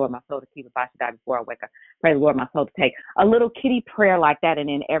pray the Lord my soul to keep if I should die before I wake up. Pray the Lord my soul to take. A little kitty prayer like that, and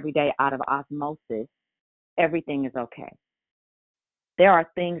then every day out of osmosis, everything is okay. There are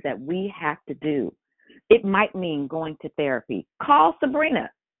things that we have to do. It might mean going to therapy. Call Sabrina.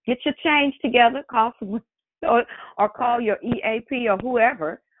 Get your change together. Call Sabrina or call your EAP or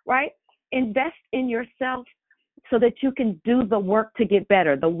whoever, right? Invest in yourself so that you can do the work to get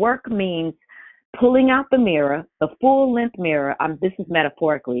better. The work means pulling out the mirror, the full-length mirror, this is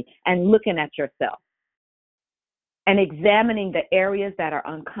metaphorically, and looking at yourself and examining the areas that are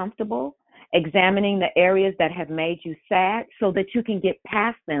uncomfortable, examining the areas that have made you sad so that you can get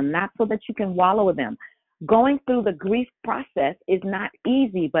past them, not so that you can wallow in them. Going through the grief process is not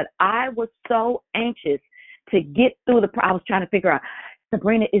easy, but I was so anxious to get through I was trying to figure out,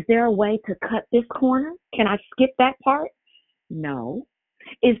 Sabrina, is there a way to cut this corner? Can I skip that part? No.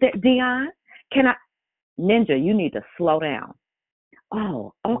 Is there, Dionne, Ninja, you need to slow down.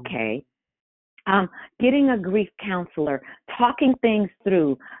 Oh, okay. Getting a grief counselor, talking things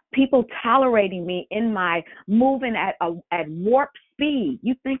through, people tolerating me in my moving at warp speed.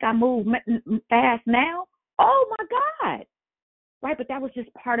 You think I move fast now? Oh my God. Right, but that was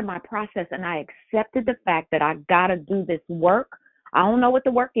just part of my process, and I accepted the fact that I got to do this work. I don't know what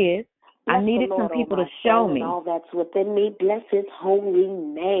the work is. Bless I needed some people to show me. All that's within me, bless His holy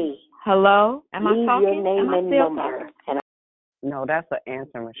name. Hello? Am Leave I talking? Your name Am I and still number. talking? No, that's an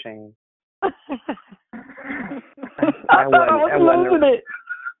answer machine. I thought I was losing it.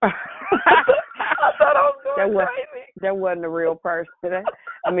 I thought I was going crazy. That wasn't a real person.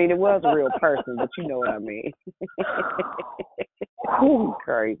 I mean, it was a real person, but you know what I mean. Ooh,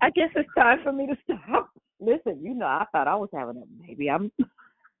 crazy. I guess it's time for me to stop. Listen, you know, I thought I was having a baby.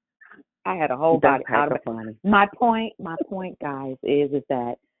 I had a whole body out of it. Funny. My point, guys, is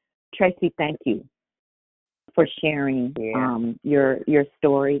that Tracy, thank you for sharing your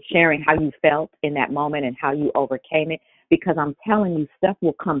story, sharing how you felt in that moment and how you overcame it. Because I'm telling you, stuff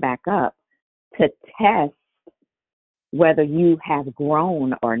will come back up to test whether you have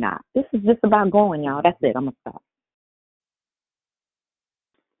grown or not. This is just about growing, y'all. That's it. I'm going to stop.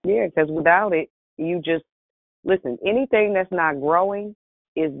 Yeah, because without it, you just, listen, anything that's not growing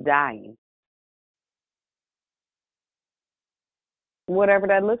is dying. Whatever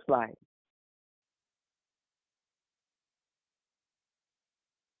that looks like.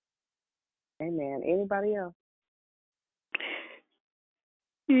 Amen. Anybody else?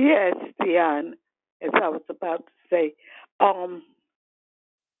 Yes, Dionne, as I was about to say, I'm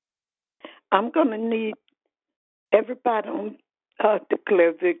going to need everybody on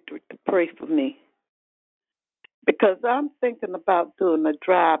Declare Victory to pray for me because I'm thinking about doing a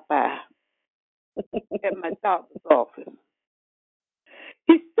drive-by at my doctor's office.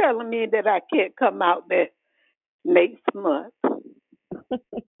 He's telling me that I can't come out there next month.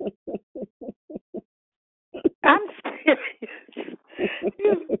 I'm serious.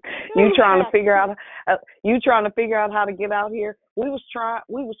 You trying to figure out how to get out here? We was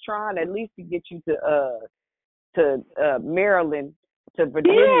trying at least to get you to Maryland, to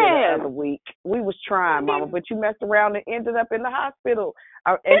Virginia the other week. We was trying, Mama, but you messed around and ended up in the hospital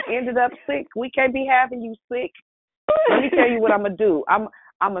and ended up sick. We can't be having you sick. Let me tell you what I'm gonna do. I'm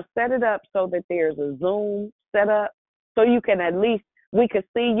gonna set it up so that there's a Zoom set up so you can at least we can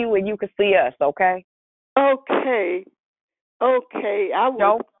see you and you can see us. Okay. Okay. I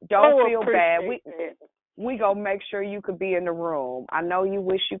don't feel bad. That. We gonna make sure you could be in the room. I know you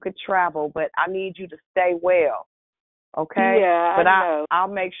wish you could travel, but I need you to stay well. Okay? Yeah, But I know. I'll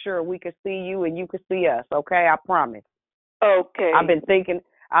make sure we can see you and you can see us, okay? I promise. Okay.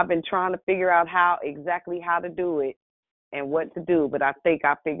 I've been trying to figure out exactly how to do it and what to do, but I think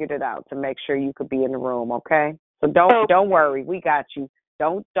I figured it out to make sure you could be in the room, okay? So don't worry, we got you.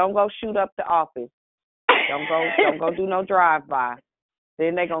 Don't go shoot up the office. Don't go do no drive by.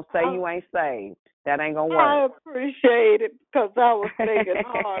 Then they gonna say you ain't saved. That ain't gonna work. I appreciate it because I was thinking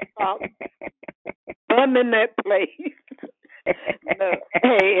hard about running that place. No,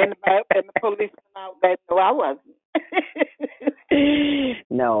 hey, and the policeman out there, no, I wasn't.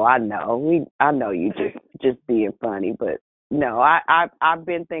 No, I know. I know you just being funny, but no, I've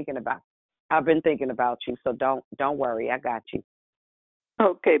been thinking about you, so don't worry, I got you.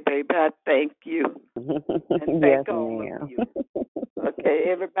 Okay, baby, I thank you. And thank all of you. Okay,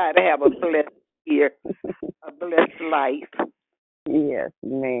 everybody have a blessed year, a blessed life. Yes,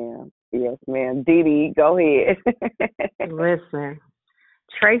 ma'am. Yes, ma'am. Dee Dee, go ahead. Listen,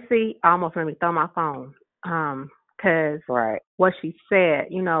 Tracy almost made me throw my phone. Because what she said,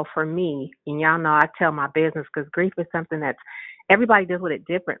 for me, and y'all know I tell my business because grief is something that's everybody deals with it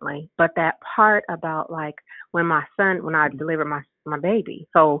differently. But that part about like when I delivered my baby.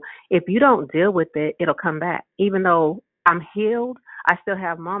 So if you don't deal with it, it'll come back. Even though I'm healed, I still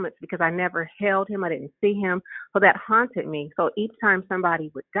have moments because I never held him. I didn't see him. So that haunted me. So each time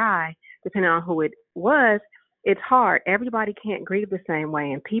somebody would die, depending on who it was, it's hard. Everybody can't grieve the same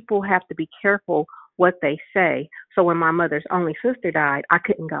way, and people have to be careful what they say. So when my mother's only sister died, I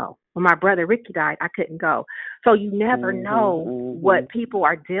couldn't go. When my brother Ricky died, I couldn't go. So you never know what people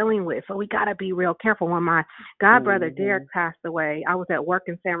are dealing with. So we got to be real careful. When my god brother Derek passed away, I was at work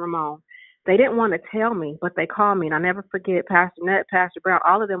in San Ramon. They didn't want to tell me, but they called me, and I never forget Pastor Nutt, Pastor Brown,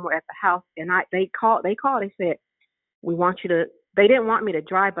 all of them were at the house, and they called, they said, we want you to, they didn't want me to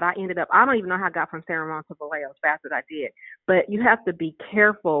drive, but I don't even know how I got from San Ramon to Vallejo as fast as I did. But you have to be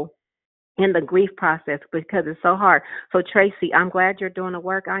careful in the grief process because it's so hard. So Tracy, I'm glad you're doing the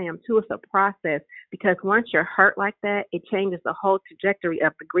work. I am too. It's a process because once you're hurt like that, it changes the whole trajectory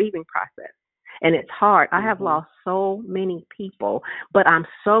of the grieving process. And it's hard. I have lost so many people, but I'm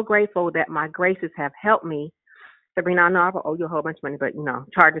so grateful that my graces have helped me. Sabrina, I know I owe you a whole bunch of money, but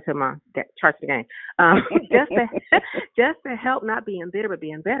charge it to charge the game. Just to help not being bitter, but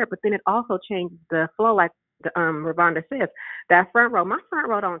being better. But then it also changes the flow, like Ravonda says. That front row, my front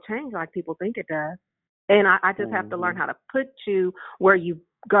row don't change like people think it does. And I just have to learn how to put you where you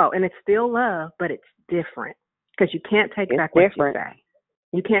go. And it's still love, but it's different because you can't take back what you say.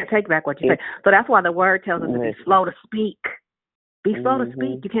 You can't take back what you say. So that's why the word tells us to be slow to speak. Be slow to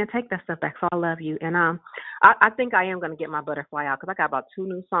speak. You can't take that stuff back. So I love you. And I think I am going to get my butterfly out because I got about 2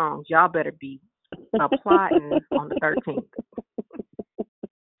 new songs. Y'all better be applauding on the 13th.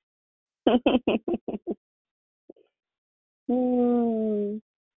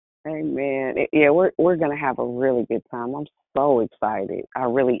 Amen. Yeah, we're gonna have a really good time. I'm so excited. I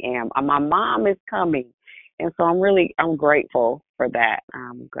really am. My mom is coming, and so I'm grateful for that.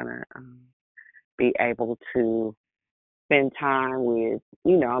 I'm gonna be able to spend time with,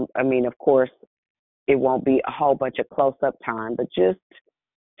 of course, it won't be a whole bunch of close-up time, but just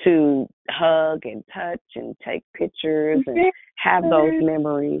to hug and touch and take pictures and have those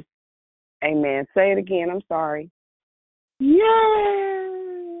memories. Amen. Say it again. I'm sorry. Yay!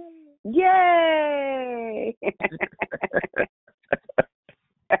 Yay!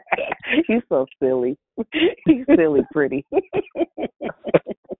 You're so silly. You're silly pretty.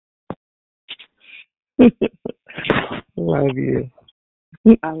 Love you.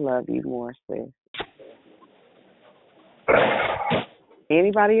 I love you more, sis.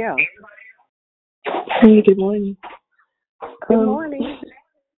 Anybody else? Hey, good morning. Good morning.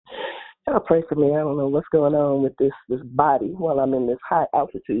 Y'all pray for me. I don't know what's going on with this body while I'm in this high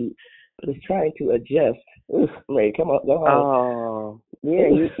altitude, but it's trying to adjust. Oof, Ray, come on, go home. Oh, yeah,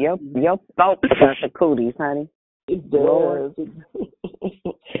 your thoughts got the cooties, honey. It does.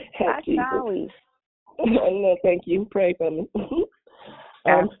 Hi, Charlie. No, thank you. Pray for me. So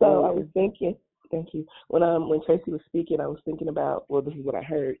I was thinking, thank you. When Tracy was speaking, I was thinking about, well, this is what I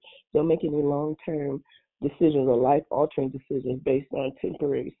heard. Don't make any long-term decisions or life-altering decisions based on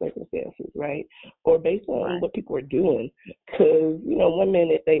temporary circumstances, right? Or based on what people are doing. Because, 1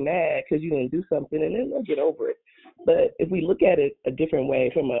 minute they mad because you didn't do something, and then they'll get over it. But if we look at it a different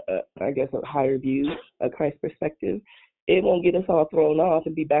way from a higher view, a Christ perspective, it won't get us all thrown off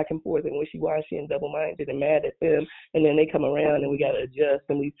and be back and forth and wishy-washy and double-minded and mad at them, and then they come around and we got to adjust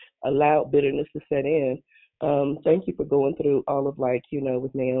and we allow bitterness to set in. Thank you for going through all of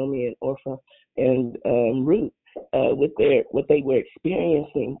with Naomi and Orpha and Ruth, with what they were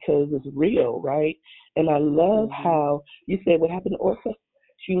experiencing, because it's real, right? And I love how you said what happened to Orpah.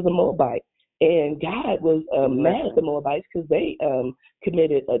 She was a Moabite, and God was mad at the Moabites because they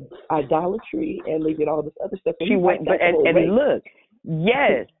committed idolatry and they did all this other stuff. She went, and look,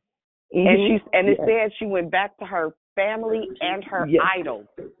 yes, and it said she went back to her family and her idols.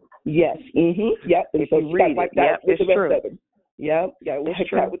 Yes. Yep. And if so you read it, with the rest true. of them. Yep. Got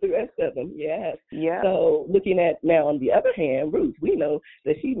wiped out with the rest of them. Yes. Yeah. So looking at now, on the other hand, Ruth, we know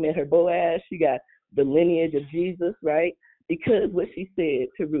that she met her Boaz. She got the lineage of Jesus, right? Because what she said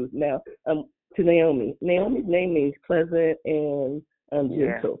to Ruth. Now, to Naomi. Naomi's name means pleasant and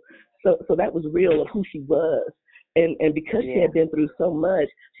gentle. So that was real of who she was. And because she had been through so much,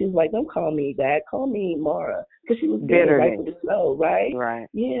 she was like, don't call me that. Call me Mara. Because she was bitter, rightfully so, right? Right.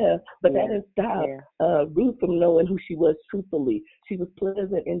 Yeah. But that didn't stop Ruth from knowing who she was truthfully. She was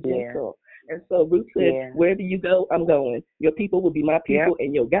pleasant and gentle. And so Ruth said, wherever you go, I'm going. Your people will be my people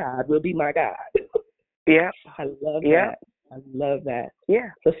and your God will be my God. I love that. I love that. Yeah.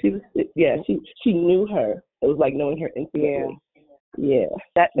 So she was, she knew her. It was like knowing her intimately. Yeah.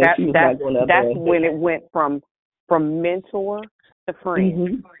 That's when it went from mentor to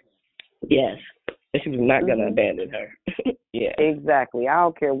friend. Yes. And she was not going to abandon her. Exactly. I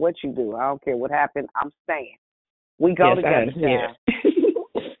don't care what you do. I don't care what happened. I'm staying. We go together, child.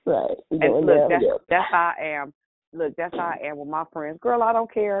 Right. And look, that's how I am. Look, that's how I am with my friends. Girl, I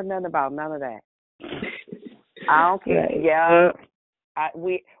don't care nothing about none of that. I don't care. Right. Yeah.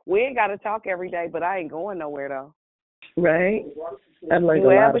 We ain't got to talk every day, but I ain't going nowhere, though. Right. I've learned you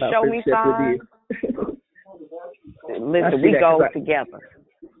a lot ever about show me signs? Listen, we go together.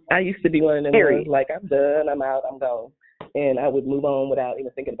 I used to be one of them ones, like, I'm done, I'm out, I'm gone. And I would move on without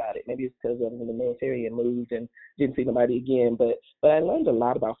even thinking about it. Maybe it's because I was in the military and moved and didn't see nobody again. But I learned a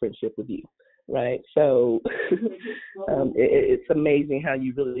lot about friendship with you, right? So it's amazing how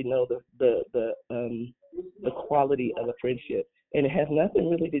you really know the quality of a friendship. And it has nothing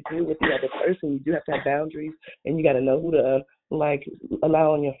really to do with the other person. You do have to have boundaries, and you got to know who to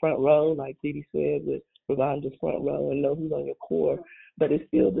allow on your front row, like Dee said with Ravonda's front row, and know who's on your core. But it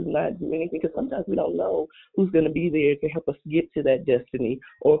still does not do anything, because sometimes we don't know who's going to be there to help us get to that destiny,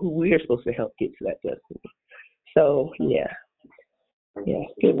 or who we're supposed to help get to that destiny. So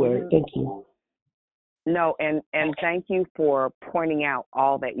good word. Thank you. No, and thank you for pointing out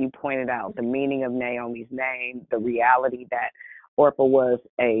all that you pointed out, the meaning of Naomi's name, the reality that Orpah was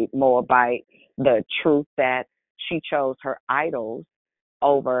a Moabite, the truth that she chose her idols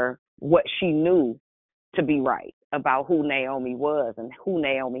over what she knew to be right about who Naomi was and who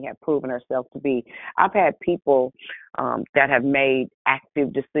Naomi had proven herself to be. I've had people that have made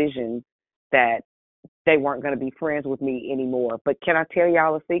active decisions that they weren't going to be friends with me anymore. But can I tell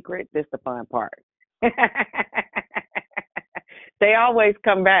y'all a secret? This is the fun part. They always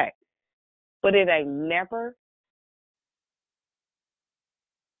come back, but it ain't never.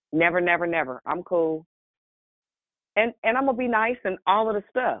 I'm cool. And I'm going to be nice and all of the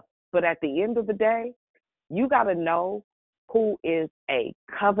stuff. But at the end of the day, you got to know who is a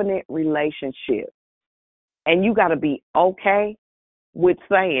covenant relationship. And you got to be okay with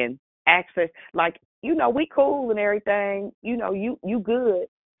saying access, like, we cool and everything, you good,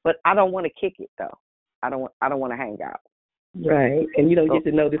 but I don't want to kick it though. I don't want to hang out. Right. And you don't get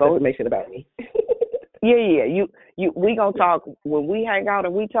to know this information about me. Yeah. We gonna talk when we hang out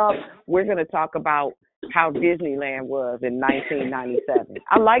and we talk. We're gonna talk about how Disneyland was in 1997.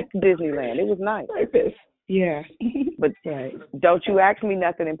 I liked Disneyland. It was nice. Yeah. But don't you ask me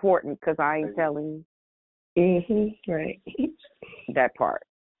nothing important, because I ain't telling you. Right. That part.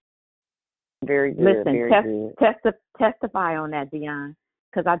 Very good. Listen, very good. Testify on that, Dionne,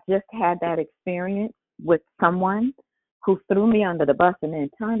 because I just had that experience with someone who threw me under the bus and then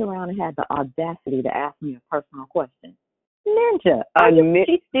turned around and had the audacity to ask me a personal question. Ninja,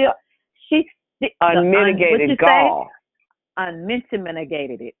 she unmitigated gall.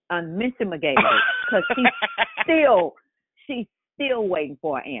 Unmitigated it, because she's still waiting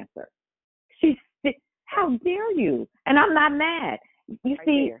for an answer. How dare you? And I'm not mad. You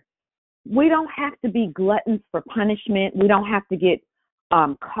see, we don't have to be gluttons for punishment. We don't have to get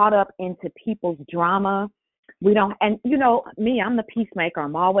caught up into people's drama. We don't, and me, I'm the peacemaker.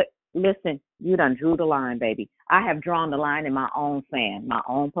 I'm always, listen, you done drew the line, baby. I have drawn the line in my own sand, my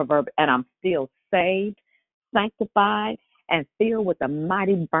own proverb, and I'm still saved, sanctified, and filled with a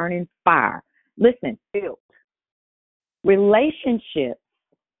mighty burning fire. Listen, relationships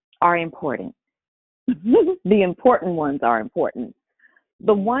are important. The important ones are important.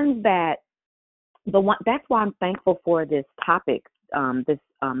 That's why I'm thankful for this topic this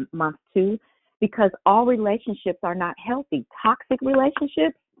month too, because all relationships are not healthy. Toxic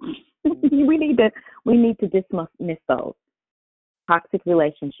relationships, we need to dismiss those. Toxic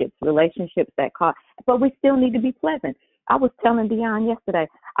relationships that cause, but we still need to be pleasant. I was telling Dionne yesterday,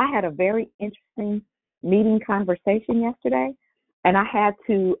 I had a very interesting conversation yesterday, and I had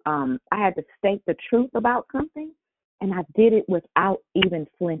to state the truth about something, and I did it without even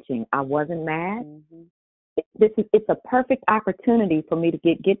flinching. I wasn't mad. Mm-hmm. It's a perfect opportunity for me to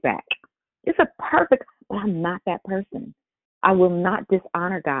get back. It's a perfect, but I'm not that person. I will not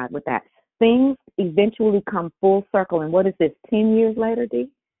dishonor God with that. Things eventually come full circle. And what is this, 10 years later, D?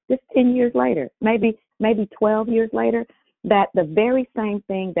 Just 10 years later, maybe 12 years later, that the very same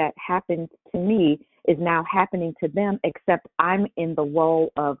thing that happened to me is now happening to them, except I'm in the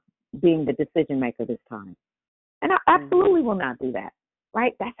role of being the decision maker this time. And I absolutely will not do that,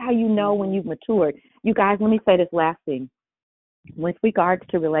 right? That's how you know when you've matured. You guys, let me say this last thing. With regards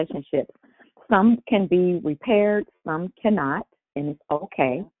to relationships, some can be repaired, some cannot, and it's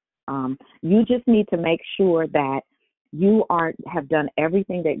okay. You just need to make sure that you have done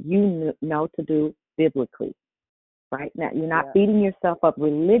everything that you know to do biblically, right? Now, you're not beating yourself up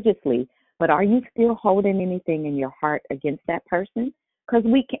religiously, but are you still holding anything in your heart against that person? Because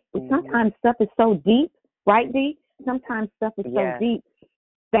sometimes stuff is so deep, right, Dee? Sometimes stuff is so deep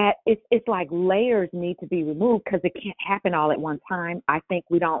that it's like layers need to be removed because it can't happen all at one time. I think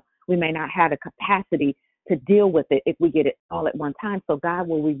we may not have the capacity to deal with it if we get it all at one time. So God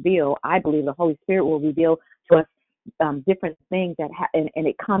will reveal, I believe the Holy Spirit will reveal to us different things that and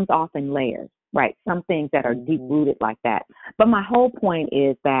it comes off in layers, right? Some things that are deep-rooted like that. But my whole point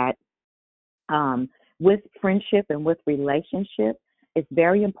is that with friendship and with relationship, it's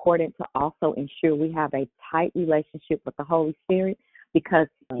very important to also ensure we have a tight relationship with the Holy Spirit, because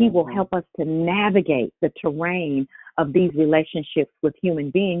He will help us to navigate the terrain of these relationships with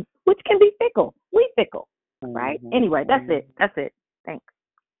human beings, which can be fickle. We fickle, right? Anyway, that's it. Thanks.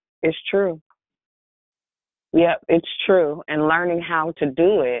 It's true. Yep, it's true. And learning how to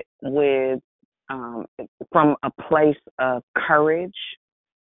do it with from a place of courage,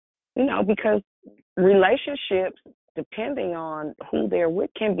 because relationships, depending on who they're with,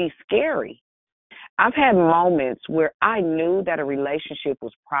 can be scary. I've had moments where I knew that a relationship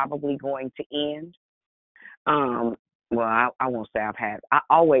was probably going to end. I won't say I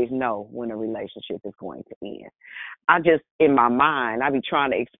always know when a relationship is going to end. I just, in my mind, I be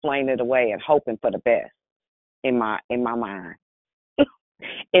trying to explain it away and hoping for the best in my mind.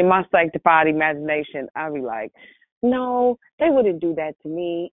 In my sanctified imagination, I be like, no, they wouldn't do that to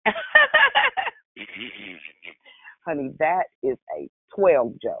me. Honey, that is a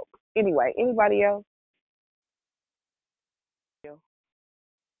 12 joke. Anyway, anybody else?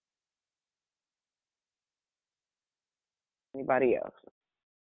 Anybody else?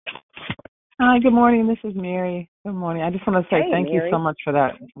 Hi, good morning. This is Mary. Good morning. I just want to say thank Mary. you so much for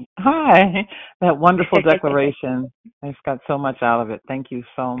that. Hi, that wonderful declaration. I just got so much out of it. Thank you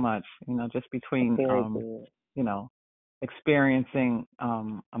so much. Just between, experiencing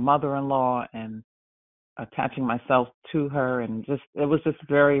a mother-in-law and attaching myself to her, and it was just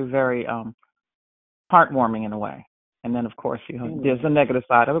very, very heartwarming in a way. And then, of course, there's the negative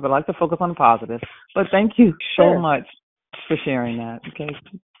side of it, but I like to focus on the positive. But thank you so much for sharing that. Okay.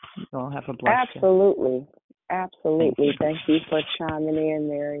 You all have a blessed day. Absolutely. Thank you for chiming in,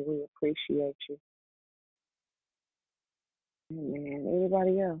 Mary. We appreciate you. Man,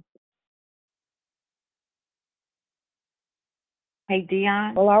 anybody else? Hey,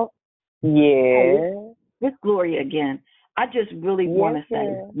 Dionne. Hello? Yeah. This Gloria again. I just really want to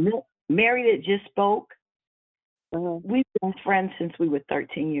say, Mary that just spoke, we've been friends since we were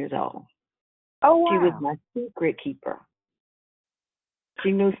 13 years old. Oh, wow. She was my secret keeper.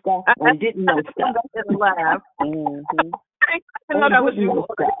 She knew stuff and didn't know stuff. Laugh. I know that was you.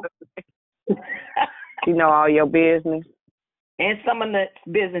 She know all your business. And some of the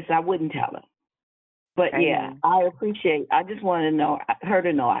business I wouldn't tell her. But yeah, I just want to know, her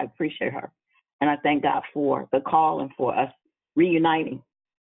to know I appreciate her. And I thank God for the call and for us reuniting.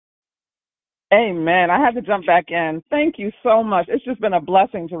 Amen. I had to jump back in. Thank you so much. It's just been a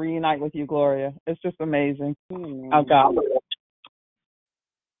blessing to reunite with you, Gloria. It's just amazing. Oh, God.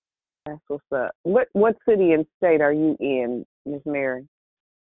 That's what's up. What city and state are you in, Miss Mary?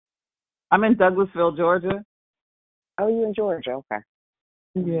 I'm in Douglasville, Georgia. Oh, you in Georgia? Okay.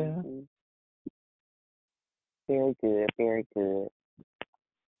 Yeah. Very good. Very good.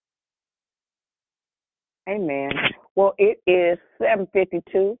 Amen. Well, it is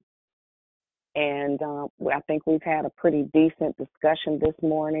 7:52, and I think we've had a pretty decent discussion this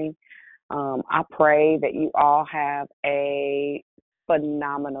morning. I pray that you all have a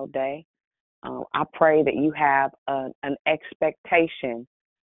phenomenal day. I pray that you have an expectation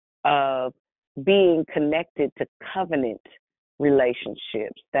of being connected to covenant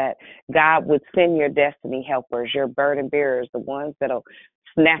relationships, that God would send your destiny helpers, your burden bearers, the ones that'll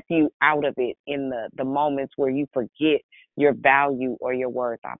snap you out of it in the moments where you forget your value or your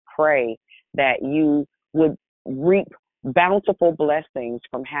worth. I pray that you would reap bountiful blessings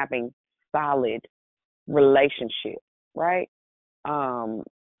from having solid relationship, right?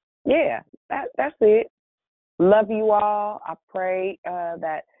 Yeah, that's it. Love you all. I pray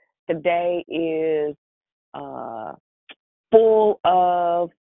that today is full of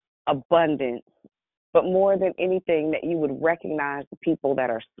abundance, but more than anything, that you would recognize the people that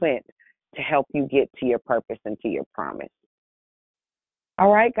are sent to help you get to your purpose and to your promise.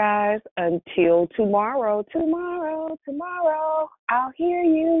 All right, guys, until tomorrow, I'll hear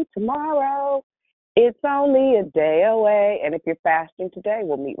you tomorrow. It's only a day away. And if you're fasting today,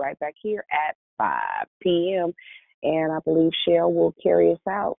 we'll meet right back here at 5 p.m. And I believe Shell will carry us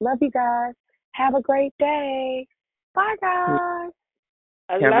out. Love you guys. Have a great day. Bye, guys.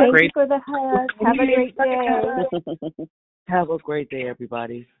 Thank you for the hug. Have a great day. Have a great day,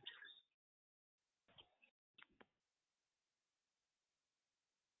 everybody.